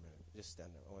here for a minute. Just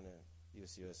stand up. I want to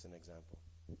use you as an example.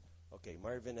 Okay,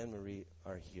 Marvin and Marie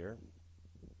are here.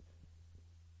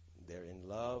 They're in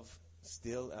love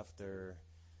still after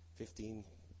 15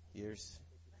 years,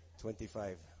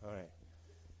 25. All right.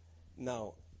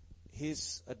 Now,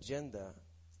 his agenda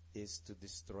is to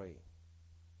destroy.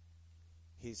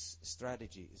 His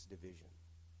strategy is division.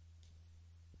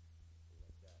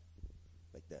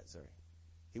 Like that, sorry.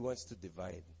 He wants to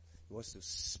divide. He wants to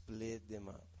split them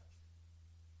up.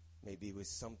 Maybe with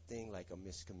something like a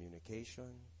miscommunication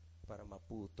para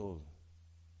maputol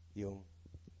yung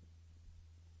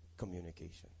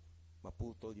communication.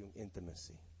 Maputol yung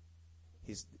intimacy.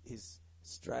 His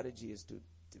strategy is to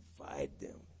divide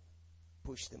them,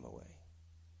 push them away.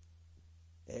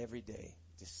 Every day,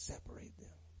 to separate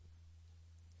them.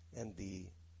 And the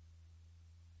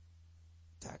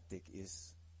tactic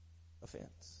is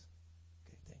offense.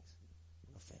 Okay, thanks.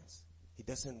 Offense. He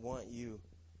doesn't want you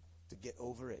to get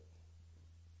over it.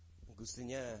 Gusto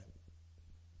niya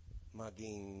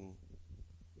maging,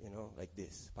 like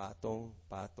this. Patong,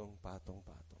 patong, patong,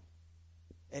 patong.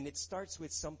 And it starts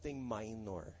with something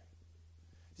minor.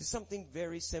 It's something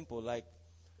very simple, like,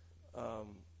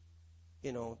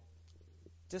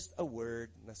 just a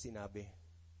word na sinabi.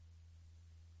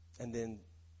 And then,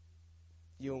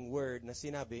 yung word na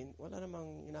sinabi, wala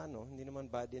namang hindi naman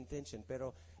bad intention,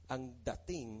 pero ang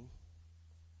dating,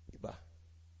 iba.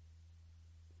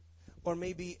 Or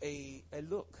maybe a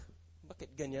look.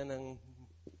 Bakit ganyan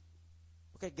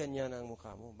ang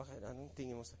mukha mo? Bakit, anong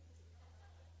tingin mo sa,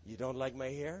 you don't like my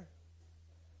hair?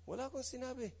 Wala akong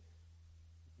sinabi.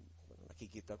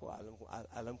 Nakikita ko,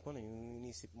 alam ko na yung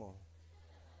inisip mo.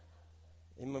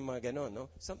 Yung mga ganon, no?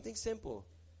 Something simple.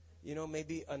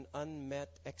 Maybe an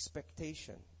unmet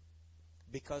expectation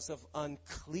because of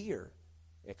unclear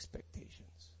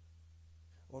expectations.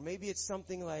 Or maybe it's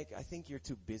something like, I think you're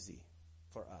too busy.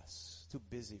 for us, too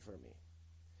busy for me.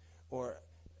 Or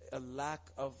a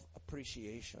lack of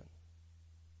appreciation.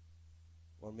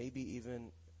 Or maybe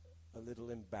even a little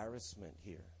embarrassment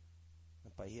here.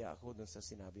 Napahiya ako dun sa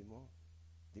sinabi mo.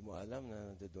 Di mo alam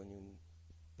na doon yung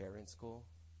parents ko,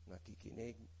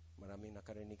 nakikinig, maraming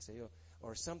nakarinig sa'yo.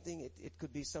 Or something, it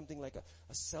could be something like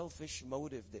a selfish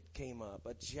motive that came up,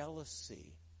 a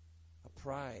jealousy, a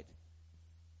pride.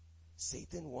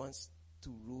 Satan wants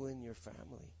to ruin your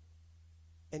family.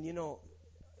 And you know,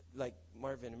 like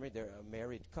Marvin and Mary, they're a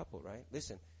married couple, right?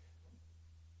 Listen,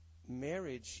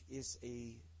 marriage is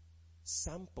a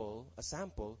sample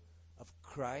of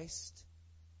Christ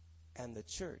and the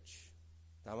church.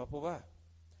 Tama po ba?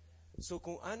 So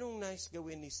kung anong nice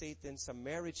gawin ni Satan sa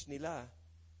marriage nila,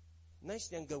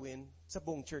 nice niyang gawin sa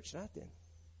buong church natin.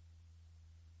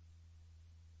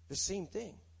 The same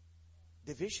thing.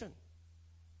 Division.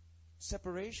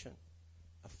 Separation.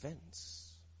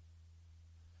 Offense.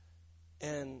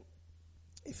 And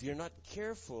if you're not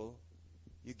careful,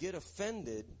 you get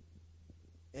offended,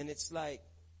 and it's like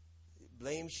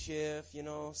blame shift, you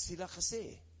know, sila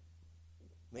kasi.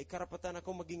 May karapatan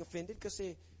ako maging offended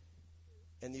kasi.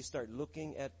 And you start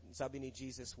looking at, sabi ni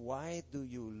Jesus, why do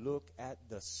you look at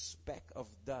the speck of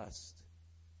dust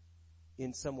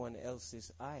in someone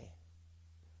else's eye?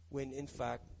 When in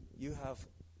fact, you have,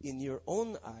 in your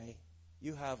own eye,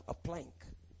 you have a plank.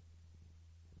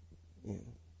 Yeah.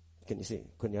 Can you see?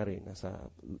 Kunyari, nasa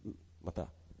mata.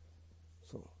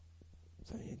 So,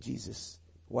 sabi niya, Jesus,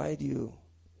 why do you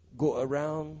go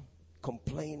around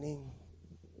complaining?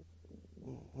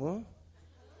 Huh?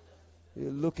 You're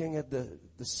looking at the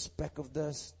speck of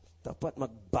dust. Dapat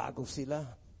magbago sila.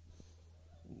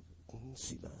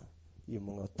 Sila. Yung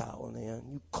mga tao na yan.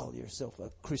 You call yourself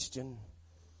a Christian.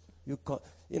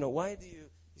 Why do you,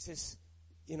 he says,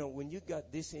 when you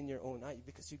got this in your own eye,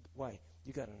 because why?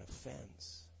 You got an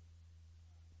offense.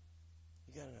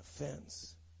 You got an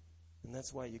offense. And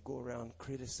that's why you go around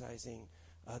criticizing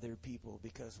other people,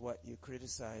 because what you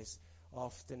criticize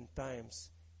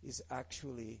oftentimes is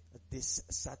actually a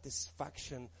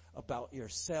dissatisfaction about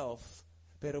yourself,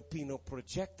 pero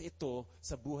pinoproject ito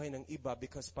sa buhay ng iba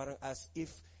because parang as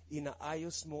if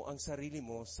inaayos mo ang sarili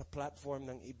mo sa platform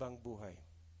ng ibang buhay.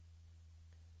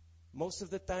 Most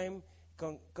of the time,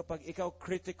 kapag ikaw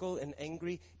critical and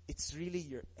angry, it's really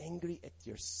you're angry at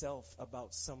yourself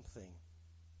about something.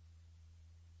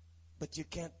 But you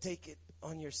can't take it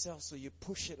on yourself, so you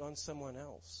push it on someone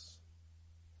else.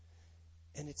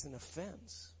 And it's an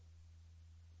offense.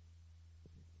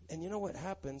 And you know what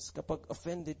happens kapag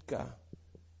offended ka?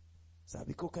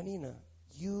 Sabi ko kanina,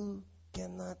 you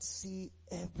cannot see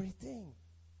everything.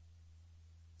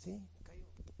 See?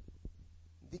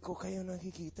 Hindi ko kayo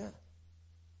nakikita.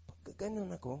 Pag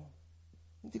ganun ako,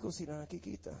 hindi ko sila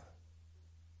nakikita.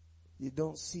 You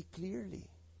don't see clearly.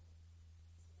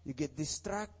 You get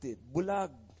distracted,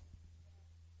 bulag.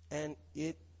 And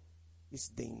it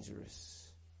is dangerous.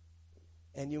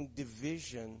 And yung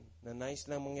division na nais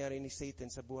lang mangyari ni Satan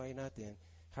sa buhay natin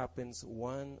happens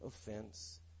one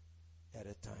offense at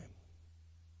a time.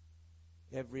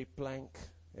 Every plank,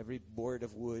 every board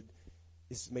of wood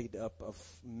is made up of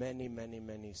many, many,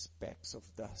 many specks of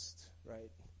dust,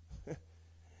 right?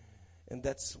 And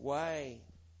that's why,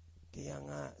 kaya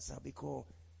nga, sabi ko,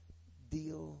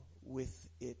 deal with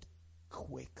it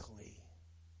quickly.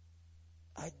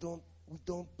 We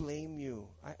don't blame you.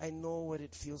 I know what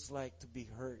it feels like to be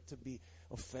hurt, to be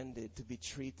offended, to be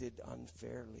treated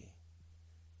unfairly.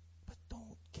 But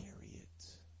don't carry it.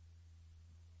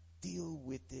 Deal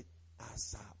with it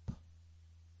ASAP.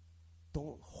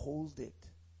 Don't hold it.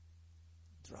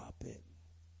 Drop it.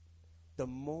 The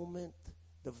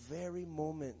very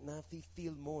moment na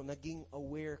feel mo, naging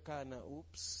aware ka na,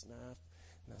 oops,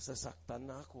 nasasaktan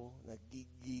na ako,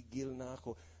 nagigigil na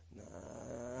ako, na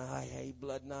high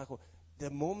blood na ako. The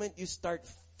moment you start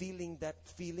feeling that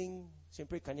feeling,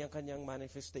 siyempre kanyang-kanyang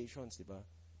manifestations, di ba?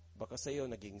 Baka sa'yo,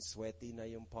 naging sweaty na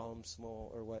yung palms mo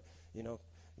or what, yung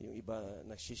iba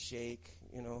nagsishake,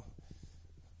 yung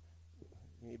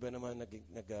iba naman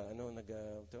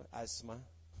asthma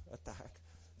attack.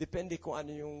 Depende kung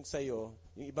ano yung sa'yo.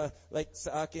 Yung iba, like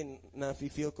sa akin,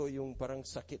 na-feel ko yung parang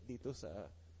sakit dito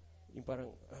yung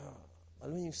parang,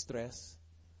 alam mo yung stress?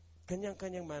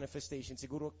 Kanyang-kanyang manifestation.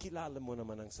 Siguro, kilala mo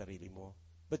naman ang sarili mo.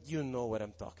 But you know what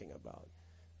I'm talking about.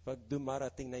 Pag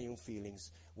dumarating na yung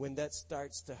feelings, when that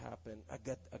starts to happen,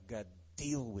 agad-agad,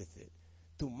 deal with it.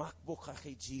 Tumakbo ka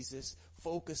kay Jesus,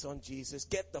 focus on Jesus,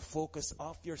 get the focus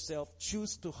off yourself,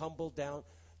 choose to humble down,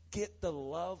 get the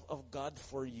love of God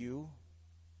for you.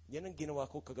 Yan ang ginawa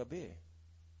ko kagabi.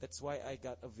 That's why I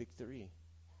got a victory.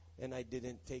 and I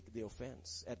didn't take the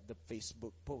offense at the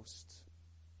Facebook post.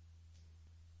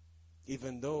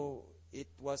 Even though it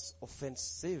was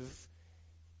offensive,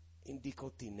 hindi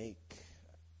ko tinake.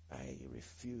 I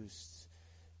refused.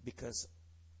 Because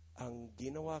ang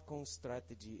ginawa kong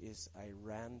strategy is I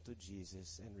ran to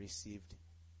Jesus and received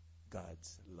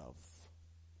God's love.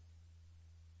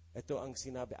 Ito ang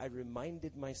sinabi. I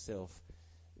reminded myself,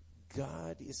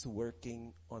 God is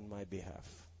working on my behalf.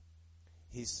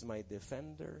 He's my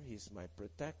defender. He's my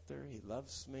protector. He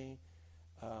loves me.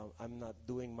 I'm not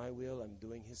doing my will. I'm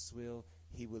doing His will.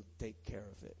 He will take care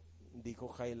of it. Hindi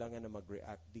ko kailangan na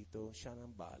mag-react dito. Siya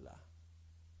nang bahala.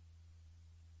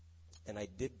 And I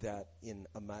did that in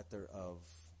a matter of,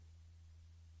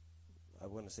 I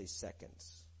want to say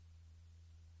seconds.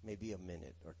 Maybe a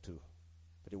minute or two.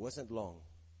 But it wasn't long.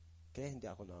 Kaya hindi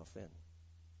ako na-offend.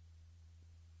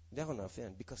 Hindi ako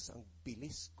na-offend because ang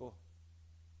bilis ko.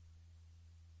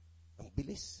 Ang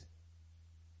bilis.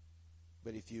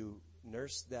 But if you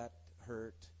nurse that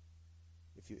hurt,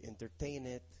 if you entertain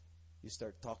it, you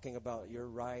start talking about your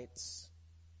rights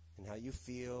and how you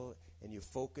feel, and your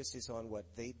focus is on what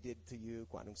they did to you,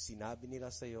 kung anong sinabi nila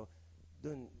sa'yo,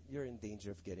 dun you're in danger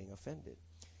of getting offended.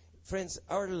 Friends,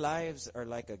 our lives are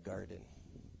like a garden.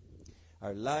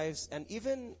 Our lives, and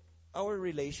even our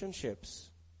relationships.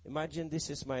 Imagine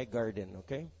this is my garden,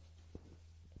 okay?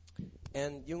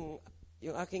 And yung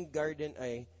aking garden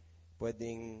ay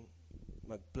pwedeng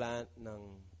magplant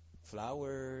ng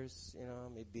flowers,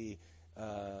 maybe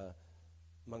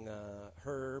mga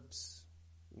herbs,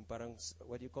 yung parang,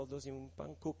 what do you call those? Yung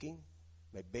pang cooking.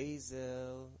 May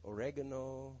basil,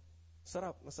 oregano.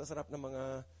 Sarap, masasarap na mga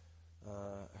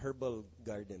herbal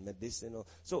garden, medicinal.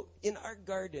 So, in our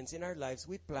gardens, in our lives,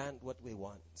 we plant what we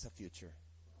want sa future.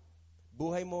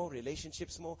 Buhay mo,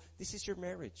 relationships mo, this is your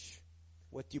marriage.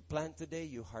 What you plant today,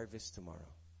 you harvest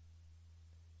tomorrow.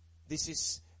 This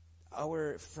is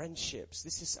our friendships.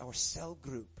 This is our cell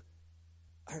group.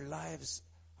 Our lives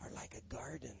are like a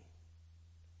garden.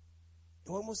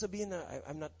 Huwag mo sabihin na,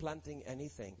 I'm not planting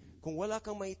anything. Kung wala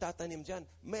kang maitatanim dyan,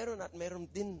 meron at meron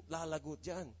din lalago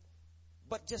dyan.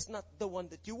 But just not the one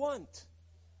that you want.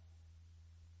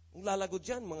 Ang lalago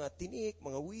dyan, mga tinik,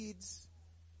 mga weeds.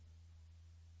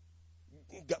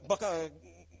 Baka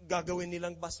gagawin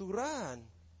nilang basuran.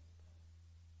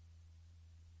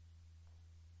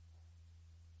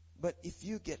 But if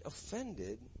you get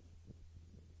offended,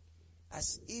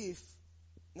 as if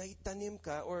naitanim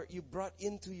ka or you brought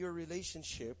into your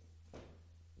relationship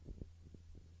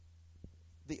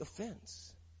the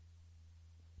offense.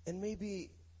 And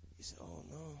maybe you say, oh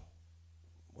no,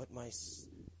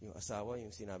 yung asawa,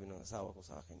 yung sinabi ng asawa ko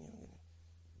sa akin, yung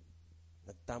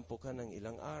nagtampo ka ng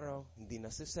ilang araw, hindi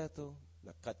nasisettle,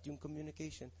 nakat yung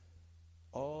communication.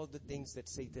 All the things that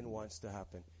Satan wants to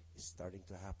happen is starting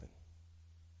to happen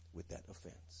with that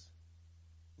offense.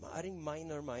 Maaring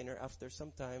minor after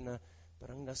some time na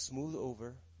parang na-smooth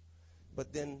over.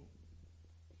 But then,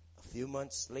 a few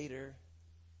months later,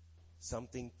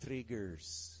 something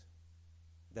triggers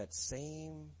that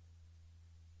same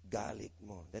galit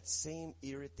mo, that same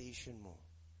irritation mo,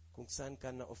 kung saan ka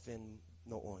na-offend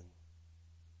noon.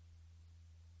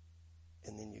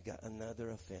 And then you got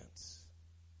another offense.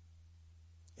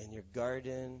 And your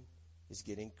garden is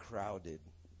getting crowded.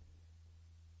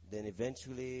 Then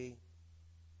eventually,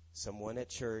 someone at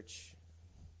church,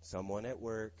 someone at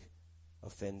work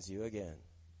offends you again.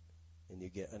 And you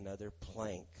get another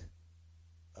plank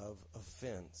of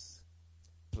offense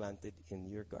planted in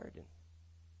your garden.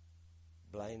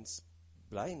 Blind.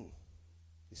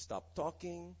 You stop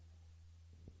talking.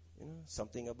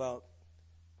 Something about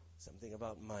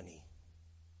money.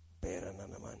 Pera na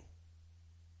naman.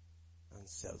 Ang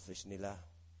selfish nila.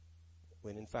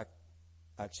 When in fact,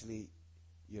 actually,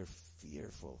 you're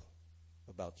fearful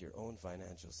about your own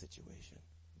financial situation.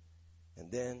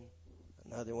 And then,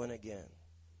 another one again.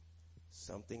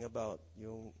 Something about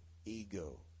yung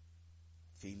ego.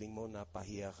 Feeling mo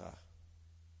napahiya ka.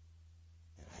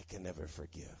 And I can never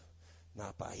forgive.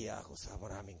 Napahiya ako sa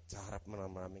harap ng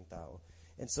maraming tao.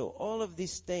 And so, all of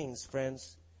these things,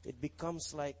 friends, it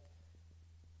becomes like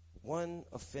one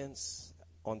offense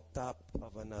on top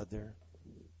of another.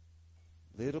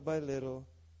 Little by little,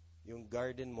 yung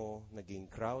garden mo naging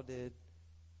crowded,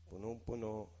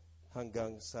 punong-puno,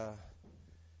 hanggang sa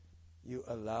you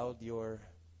allowed your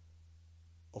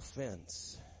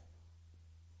offense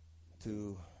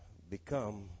to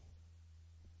become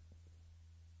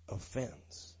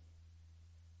offense.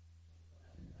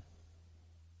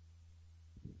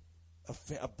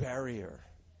 A barrier.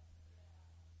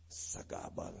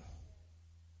 Sagabal.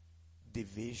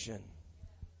 Division.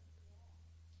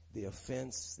 The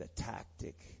offense, the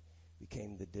tactic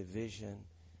became the division.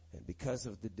 And because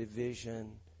of the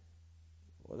division,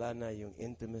 wala na yung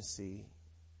intimacy,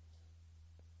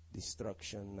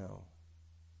 destruction now.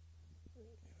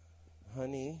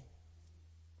 Honey,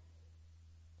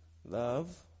 love,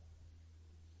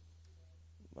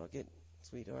 bakit,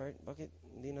 sweetheart, bakit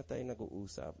hindi na tayo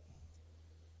nag-uusap?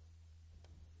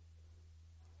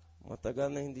 Matagal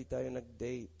na hindi tayo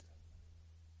nag-date.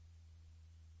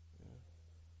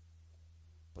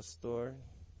 Pastor,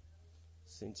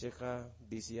 sinsya ka,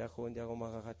 busy ako, hindi ako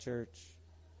makaka-church.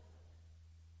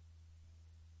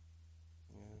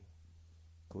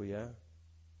 Kuya,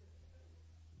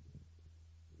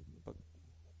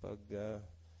 pag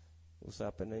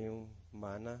usapan na yung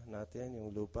mana natin,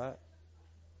 yung lupa,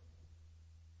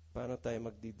 paano tayo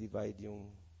magdi-divide yung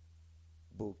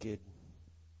bukid?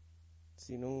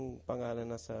 Sinong pangalan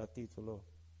na sa titulo?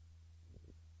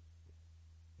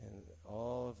 And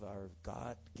all of our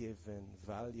God-given,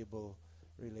 valuable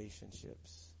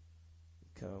relationships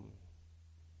become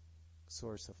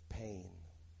source of pain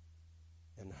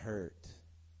and hurt.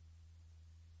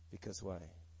 Because why?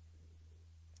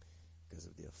 Because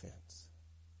of the offense.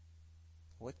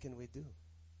 What can we do?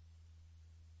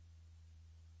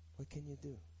 What can you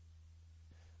do?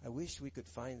 I wish we could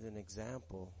find an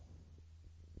example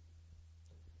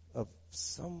of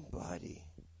somebody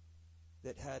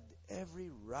that had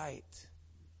every right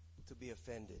to be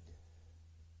offended.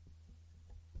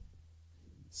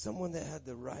 Someone that had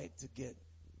the right to get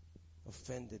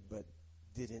offended but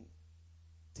didn't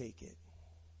take it.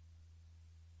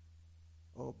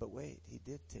 Oh, but wait, he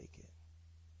did take it.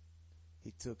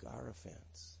 He took our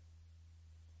offense.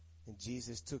 And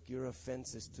Jesus took your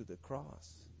offenses to the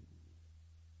cross.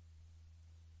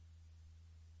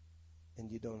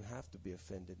 And you don't have to be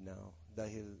offended now.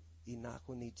 Dahil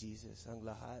inako ni Jesus ang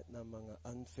lahat ng mga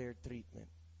unfair treatment.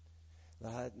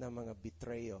 Lahat ng mga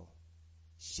betrayal,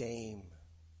 shame,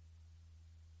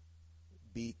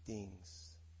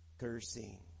 beatings,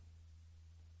 cursing.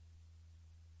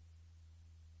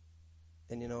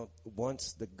 And you know,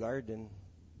 once the garden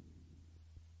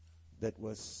that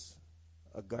was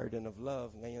a garden of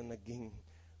love, ngayon naging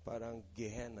parang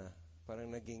Gehenna, parang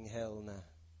naging hell na.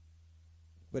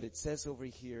 But it says over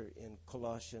here in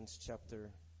Colossians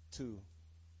chapter 2,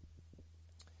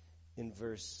 in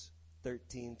verse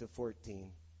 13 to 14,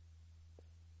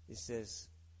 it says,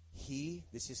 He,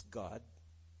 this is God,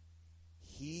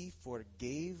 He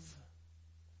forgave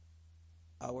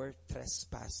our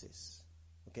trespasses.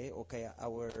 Okay? O kaya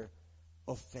our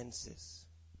offenses.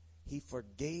 He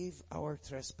forgave our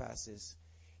trespasses.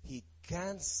 He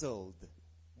canceled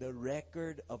the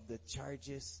record of the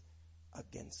charges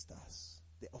against us.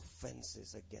 The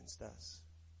offenses against us.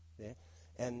 Okay?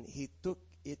 And He took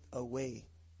it away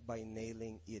by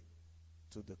nailing it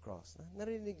to the cross.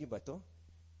 Narinig niyo ba to?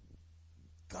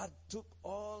 God took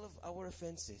all of our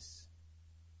offenses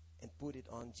and put it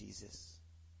on Jesus.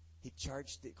 He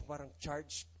charged it, parang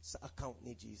charged sa account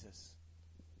ni Jesus.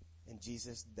 And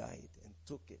Jesus died and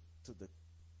took it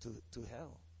to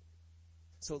hell.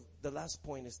 So the last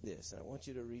point is this. I want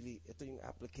you to really, ito yung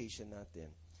application natin.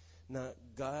 Na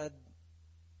God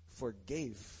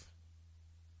forgave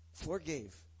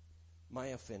my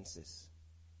offenses.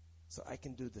 So I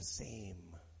can do the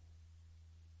same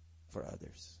for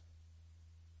others.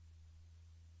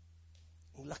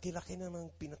 Ang laki-laki na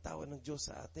ng pinatawad ng Diyos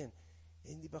sa atin.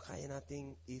 Eh, hindi ba kaya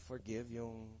nating i-forgive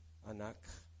yung anak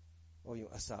o yung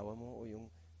asawa mo o yung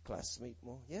classmate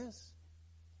mo? Yes.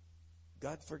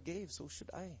 God forgave, so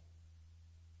should I.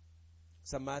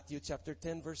 Sa Matthew chapter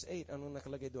 10 verse 8, anong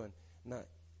nakalagay doon? Na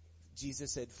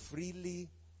Jesus said, freely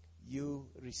you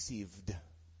received.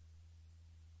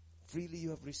 Freely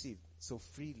you have received. So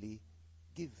freely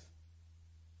give.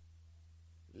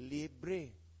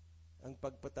 Libre ang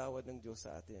pagpatawad ng Diyos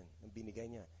sa atin. Ang binigay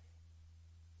niya.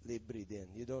 Libre din.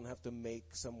 You don't have to make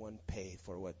someone pay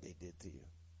for what they did to you.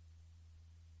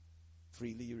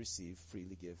 Freely you receive,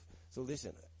 freely give. So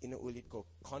listen, inuulit ko,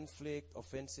 conflict,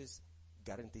 offenses,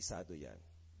 garantisado yan.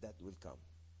 That will come.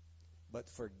 But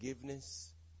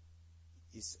forgiveness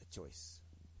is a choice.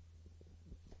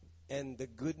 And the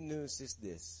good news is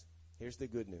this. Here's the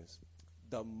good news.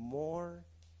 The more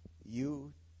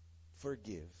you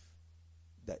forgive,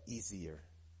 the easier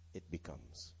it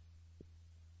becomes.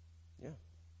 Yeah.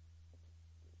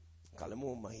 Kala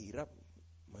mo mahirap.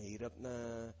 Mahirap na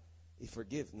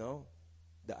i-forgive, no?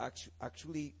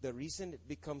 Actually, the reason it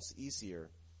becomes easier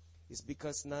is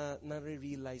because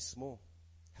na-realize mo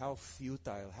how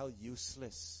futile, how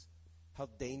useless, how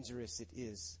dangerous it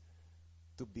is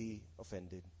to be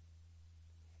offended.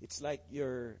 It's like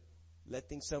you're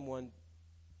letting someone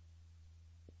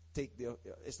take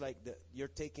it's like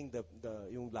you're taking the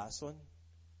yung lason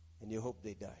and you hope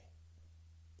they die.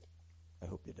 I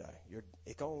hope you die.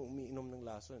 Ikaw umiinom ng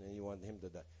lason and you want him to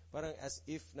die. Parang as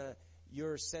if na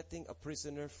you're setting a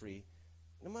prisoner free,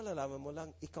 na malalaman mo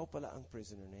lang, ikaw pala ang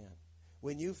prisoner na yan.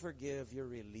 When you forgive, you're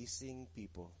releasing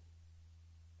people.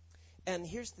 And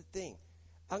here's the thing,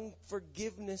 ang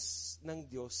forgiveness ng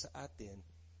Diyos sa atin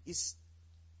is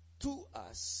to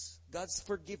us, God's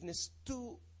forgiveness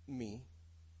to me,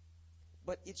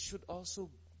 but it should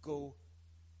also go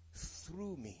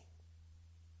through me.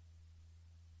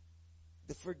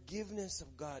 The forgiveness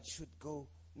of God should go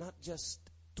not just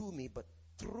to me, but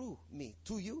through me,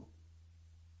 to you.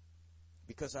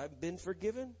 Because I've been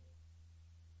forgiven,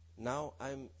 now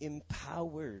I'm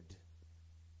empowered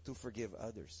to forgive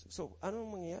others. So,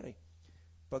 anong mangyayari?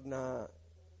 Pag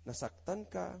nasaktan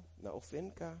ka,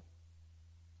 na-offend ka,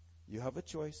 you have a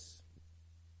choice.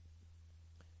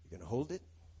 You're going to hold it.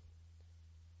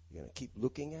 You're going to keep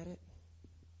looking at it.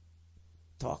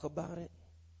 Talk about it.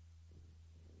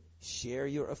 Share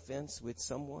your offense with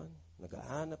someone.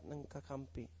 Naghahanap ng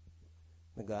kakampi.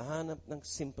 Naghahanap ng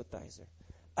sympathizer.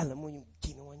 Alam mo yung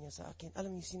ginawa niya sa akin?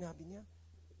 Alam mo yung sinabi niya?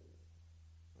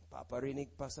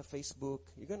 Paparinig pa sa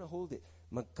Facebook. You're gonna hold it.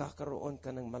 Magkakaroon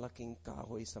ka ng malaking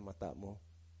kahoy sa mata mo.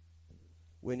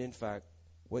 When in fact,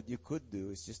 what you could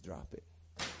do is just drop it.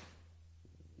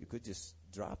 You could just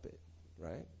drop it,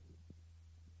 right?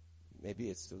 Maybe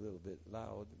it's a little bit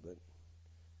loud, but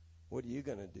what are you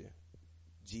gonna do?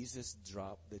 Jesus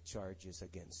dropped the charges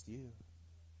against you.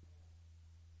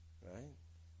 Right?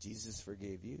 Jesus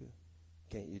forgave you.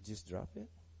 Can't you just drop it?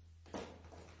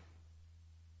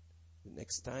 The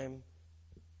next time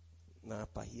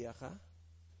napahiya ka,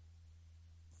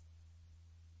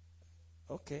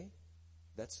 okay,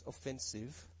 that's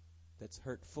offensive, that's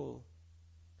hurtful,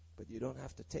 but you don't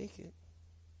have to take it.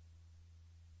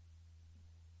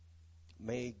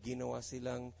 May ginawa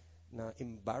silang na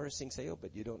embarrassing sa'yo,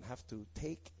 but you don't have to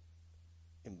take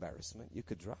embarrassment. You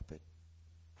could drop it.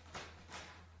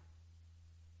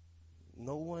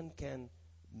 No one can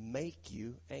make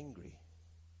you angry.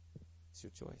 It's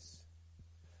your choice.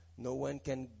 No one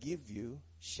can give you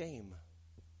shame.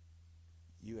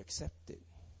 You accept it.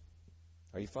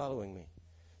 Are you following me?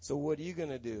 So what are you going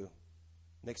to do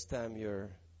next time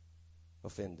you're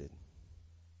offended?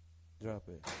 Drop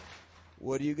it.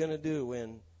 What are you going to do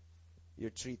when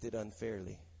you're treated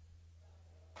unfairly?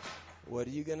 What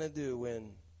are you going to do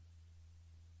when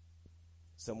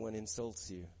someone insults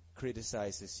you,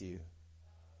 criticizes you?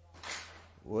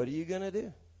 What are you going to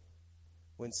do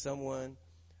when someone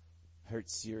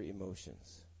hurts your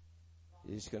emotions?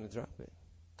 You're just going to drop it.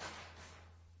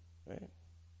 Right?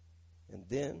 And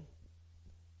then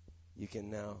you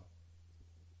can now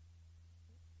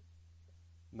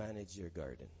manage your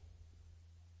garden,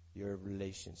 your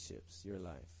relationships, your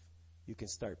life. You can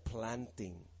start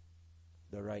planting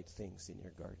the right things in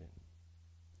your garden.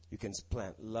 You can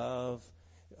plant love,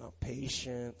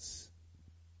 patience.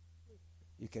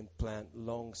 You can plant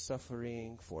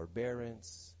long-suffering,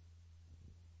 forbearance.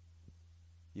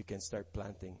 You can start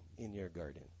planting in your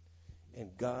garden.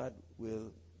 And God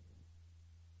will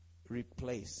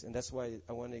replace. And that's why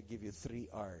I want to give you 3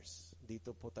 R's.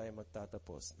 Dito po tayo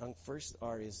magtatapos. Ang first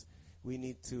R is we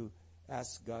need to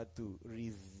ask God to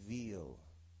reveal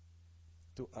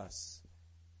to us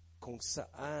kung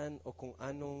saan o kung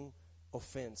anong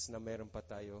offense na meron pa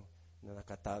tayo na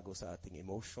nakatago sa ating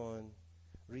emotion.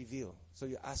 Reveal.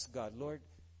 So you ask God, Lord,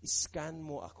 scan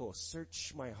mo ako,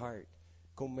 search my heart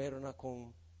kung meron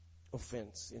akong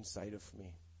offense inside of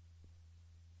me.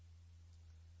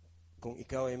 Kung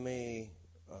ikaw ay may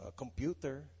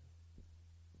computer,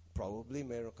 probably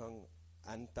meron kang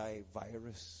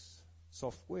antivirus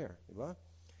software, di ba?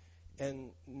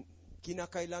 And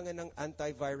kinakailangan ng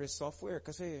antivirus software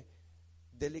kasi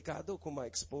delikado kung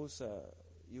ma-expose sa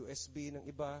USB ng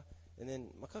iba and then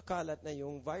makakalat na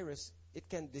yung virus, it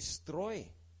can destroy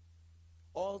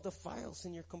all the files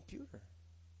in your computer.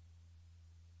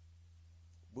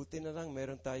 Buti na lang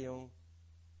meron tayong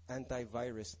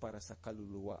antivirus para sa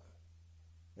kaluluwa.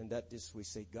 And that is, we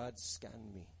say, God,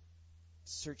 scan me.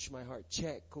 Search my heart.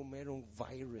 Check kung merong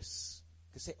virus.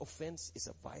 Kasi offense is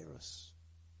a virus.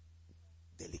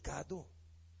 Delikado.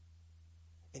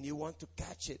 And you want to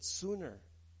catch it sooner.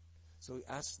 So we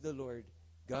ask the Lord,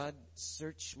 God,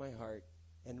 search my heart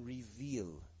and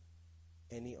reveal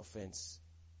any offense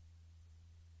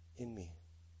in me.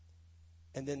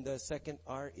 And then the second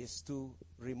R is to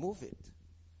remove it.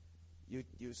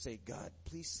 You say, God,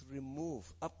 please remove,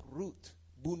 uproot,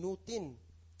 bunutin,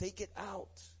 take it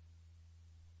out.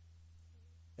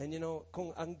 And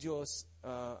kung ang Diyos,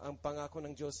 ang pangako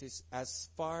ng Diyos is, as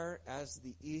far as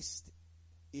the east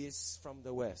is from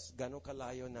the west, gano'ng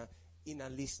kalayo na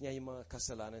inalis niya yung mga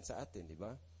kasalanan sa atin, di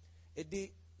ba?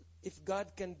 If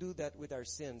God can do that with our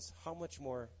sins, how much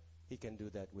more He can do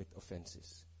that with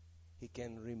offenses? He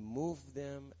can remove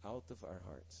them out of our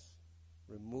hearts.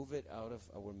 Remove it out of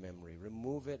our memory.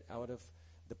 Remove it out of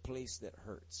the place that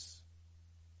hurts.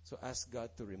 So ask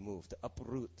God to remove, to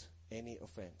uproot any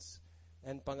offense.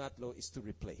 And pangatlo is to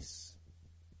replace.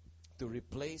 To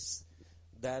replace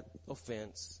that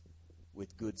offense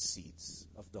with good seeds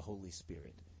of the Holy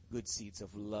Spirit. Good seeds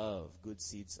of love. Good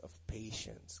seeds of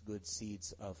patience. Good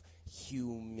seeds of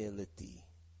humility.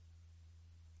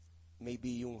 Maybe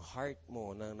yung heart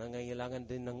mo na nangangailangan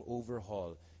din ng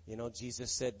overhaul. Jesus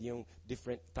said yung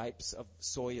different types of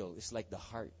soil is like the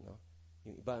heart, no?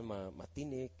 Yung iba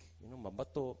matinik,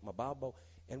 mabato, mababaw.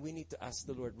 And we need to ask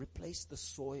the Lord, replace the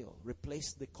soil,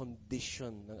 replace the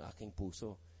condition ng aking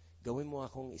puso. Gawin mo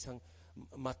akong isang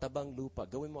matabang lupa.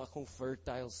 Gawin mo akong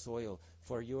fertile soil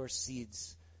for your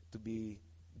seeds to be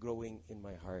growing in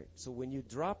my heart. So when you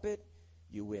drop it,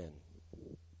 you win.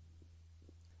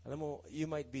 Alam mo, you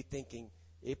might be thinking,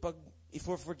 if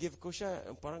forgive ko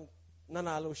siya, parang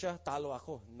nanalo siya, talo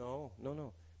ako. No.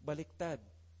 Baliktad.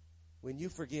 When you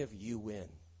forgive, you win.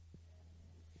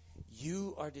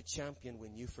 You are the champion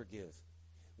when you forgive.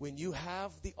 When you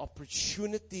have the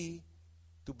opportunity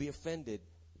to be offended,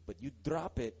 but you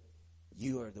drop it,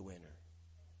 you are the winner.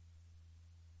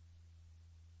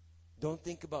 Don't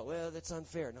think about, well, that's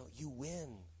unfair. No, you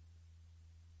win.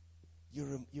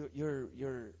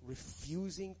 You're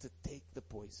refusing to take the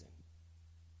poison.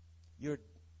 You're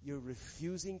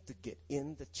refusing to get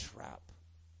in the trap.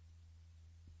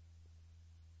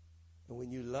 And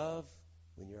when you love,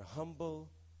 when you're humble,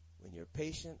 when you're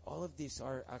patient, all of these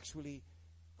are actually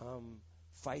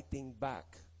fighting back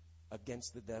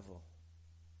against the devil.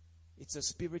 It's a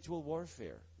spiritual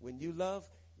warfare. When you love,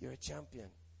 you're a champion.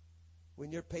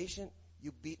 When you're patient,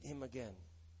 you beat him again.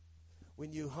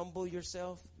 When you humble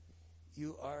yourself,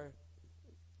 you are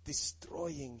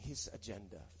destroying his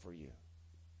agenda for you.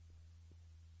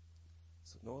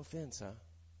 So no offense, huh?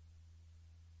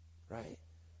 Right?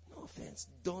 No offense.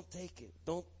 Don't take it.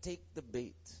 Don't take the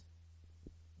bait.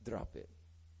 Drop it.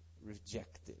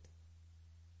 Reject it.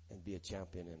 And be a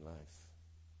champion in life.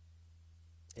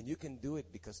 And you can do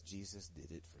it because Jesus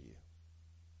did it for you.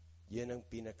 Yan ang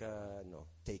pinaka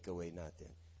takeaway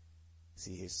natin.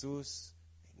 Si Jesus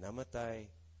ay namatay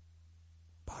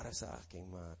para sa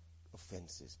aking mga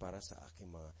offenses, para sa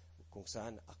aking mga, kung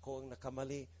saan ako ang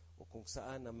nakamali, o kung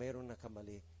saan na mayroong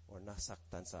nakamali, or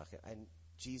nasaktan sa akin. And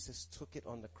Jesus took it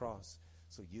on the cross,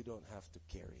 so you don't have to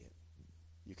carry it.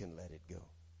 You can let it go.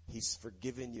 He's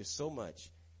forgiven you so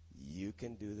much, you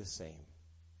can do the same.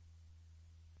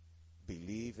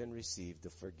 Believe and receive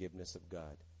the forgiveness of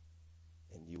God,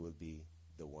 and you will be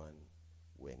the one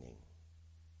winning.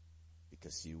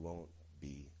 Because you won't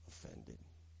be offended.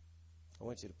 I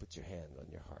want you to put your hand on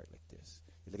your heart like this.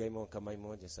 Ilagay mo ang kamay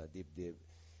mo dyan sa dibdib.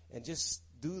 And just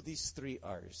do these 3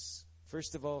 R's.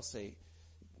 First of all, say,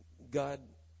 God,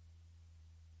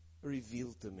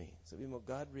 reveal to me. Sabi mo,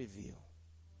 God, reveal.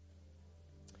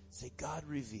 Say, God,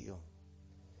 reveal.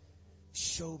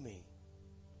 Show me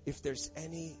if there's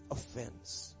any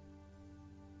offense.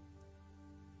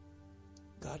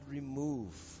 God,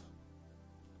 remove.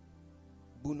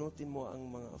 Bunutin mo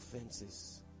ang mga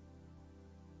offenses.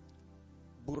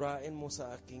 Burain mo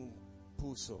sa aking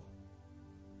puso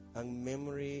ang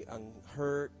memory, ang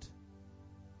hurt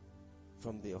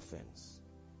from the offense.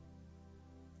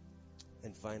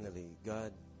 And finally,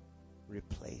 God,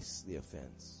 replace the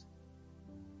offense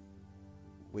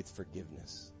with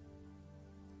forgiveness,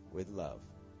 with love,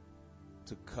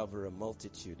 to cover a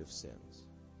multitude of sins.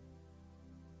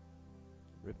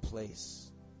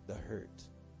 Replace the hurt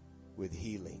with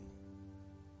healing.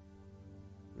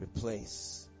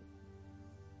 Replace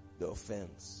the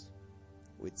offense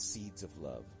with seeds of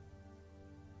love.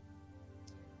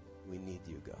 We need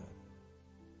you, God.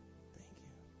 Thank you.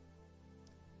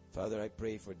 Father, I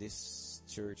pray for this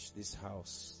church, this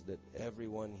house, that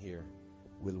everyone here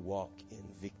will walk in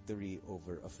victory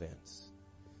over offense.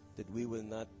 That we will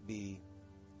not be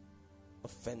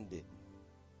offended,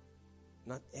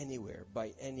 not anywhere,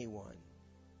 by anyone.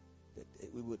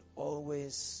 That we would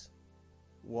always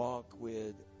walk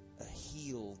with a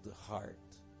healed heart.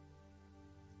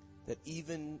 That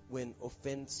even when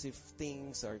offensive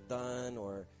things are done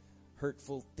or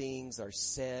hurtful things are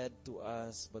said to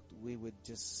us, but we would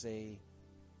just say,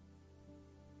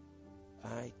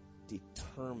 I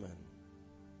determine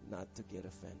not to get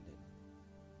offended.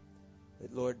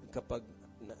 That Lord, kapag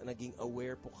naging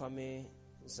aware po kami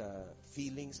sa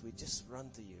feelings, we just run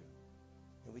to you.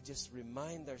 And we just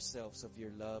remind ourselves of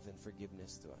your love and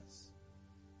forgiveness to us.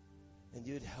 And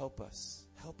you'd help us.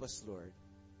 Help us, Lord.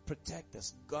 Protect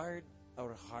us. Guard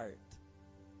our heart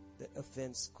that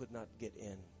offense could not get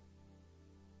in.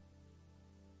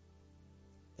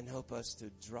 And help us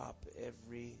to drop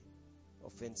every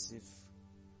offensive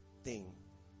thing,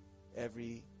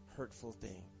 every hurtful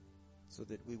thing, so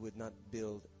that we would not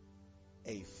build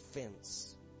a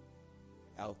fence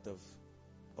out of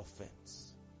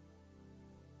offense.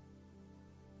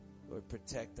 Lord,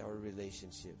 protect our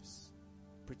relationships.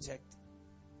 Protect,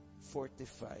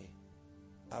 fortify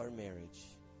our marriage,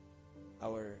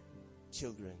 our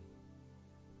children,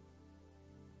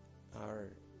 our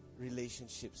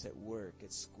relationships at work,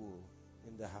 at school,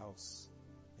 in the house,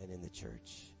 and in the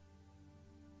church.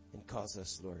 And cause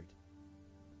us, Lord,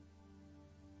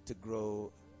 to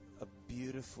grow a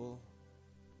beautiful,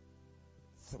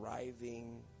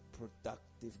 thriving,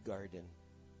 productive garden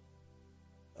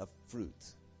of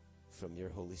fruit from your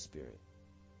Holy Spirit.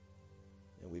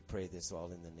 And we pray this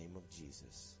all in the name of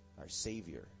Jesus, our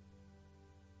Savior.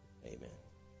 Amen.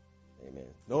 Amen.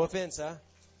 No offense, ha?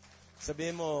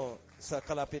 Sabihin mo sa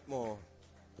kalapit mo,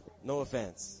 no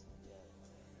offense.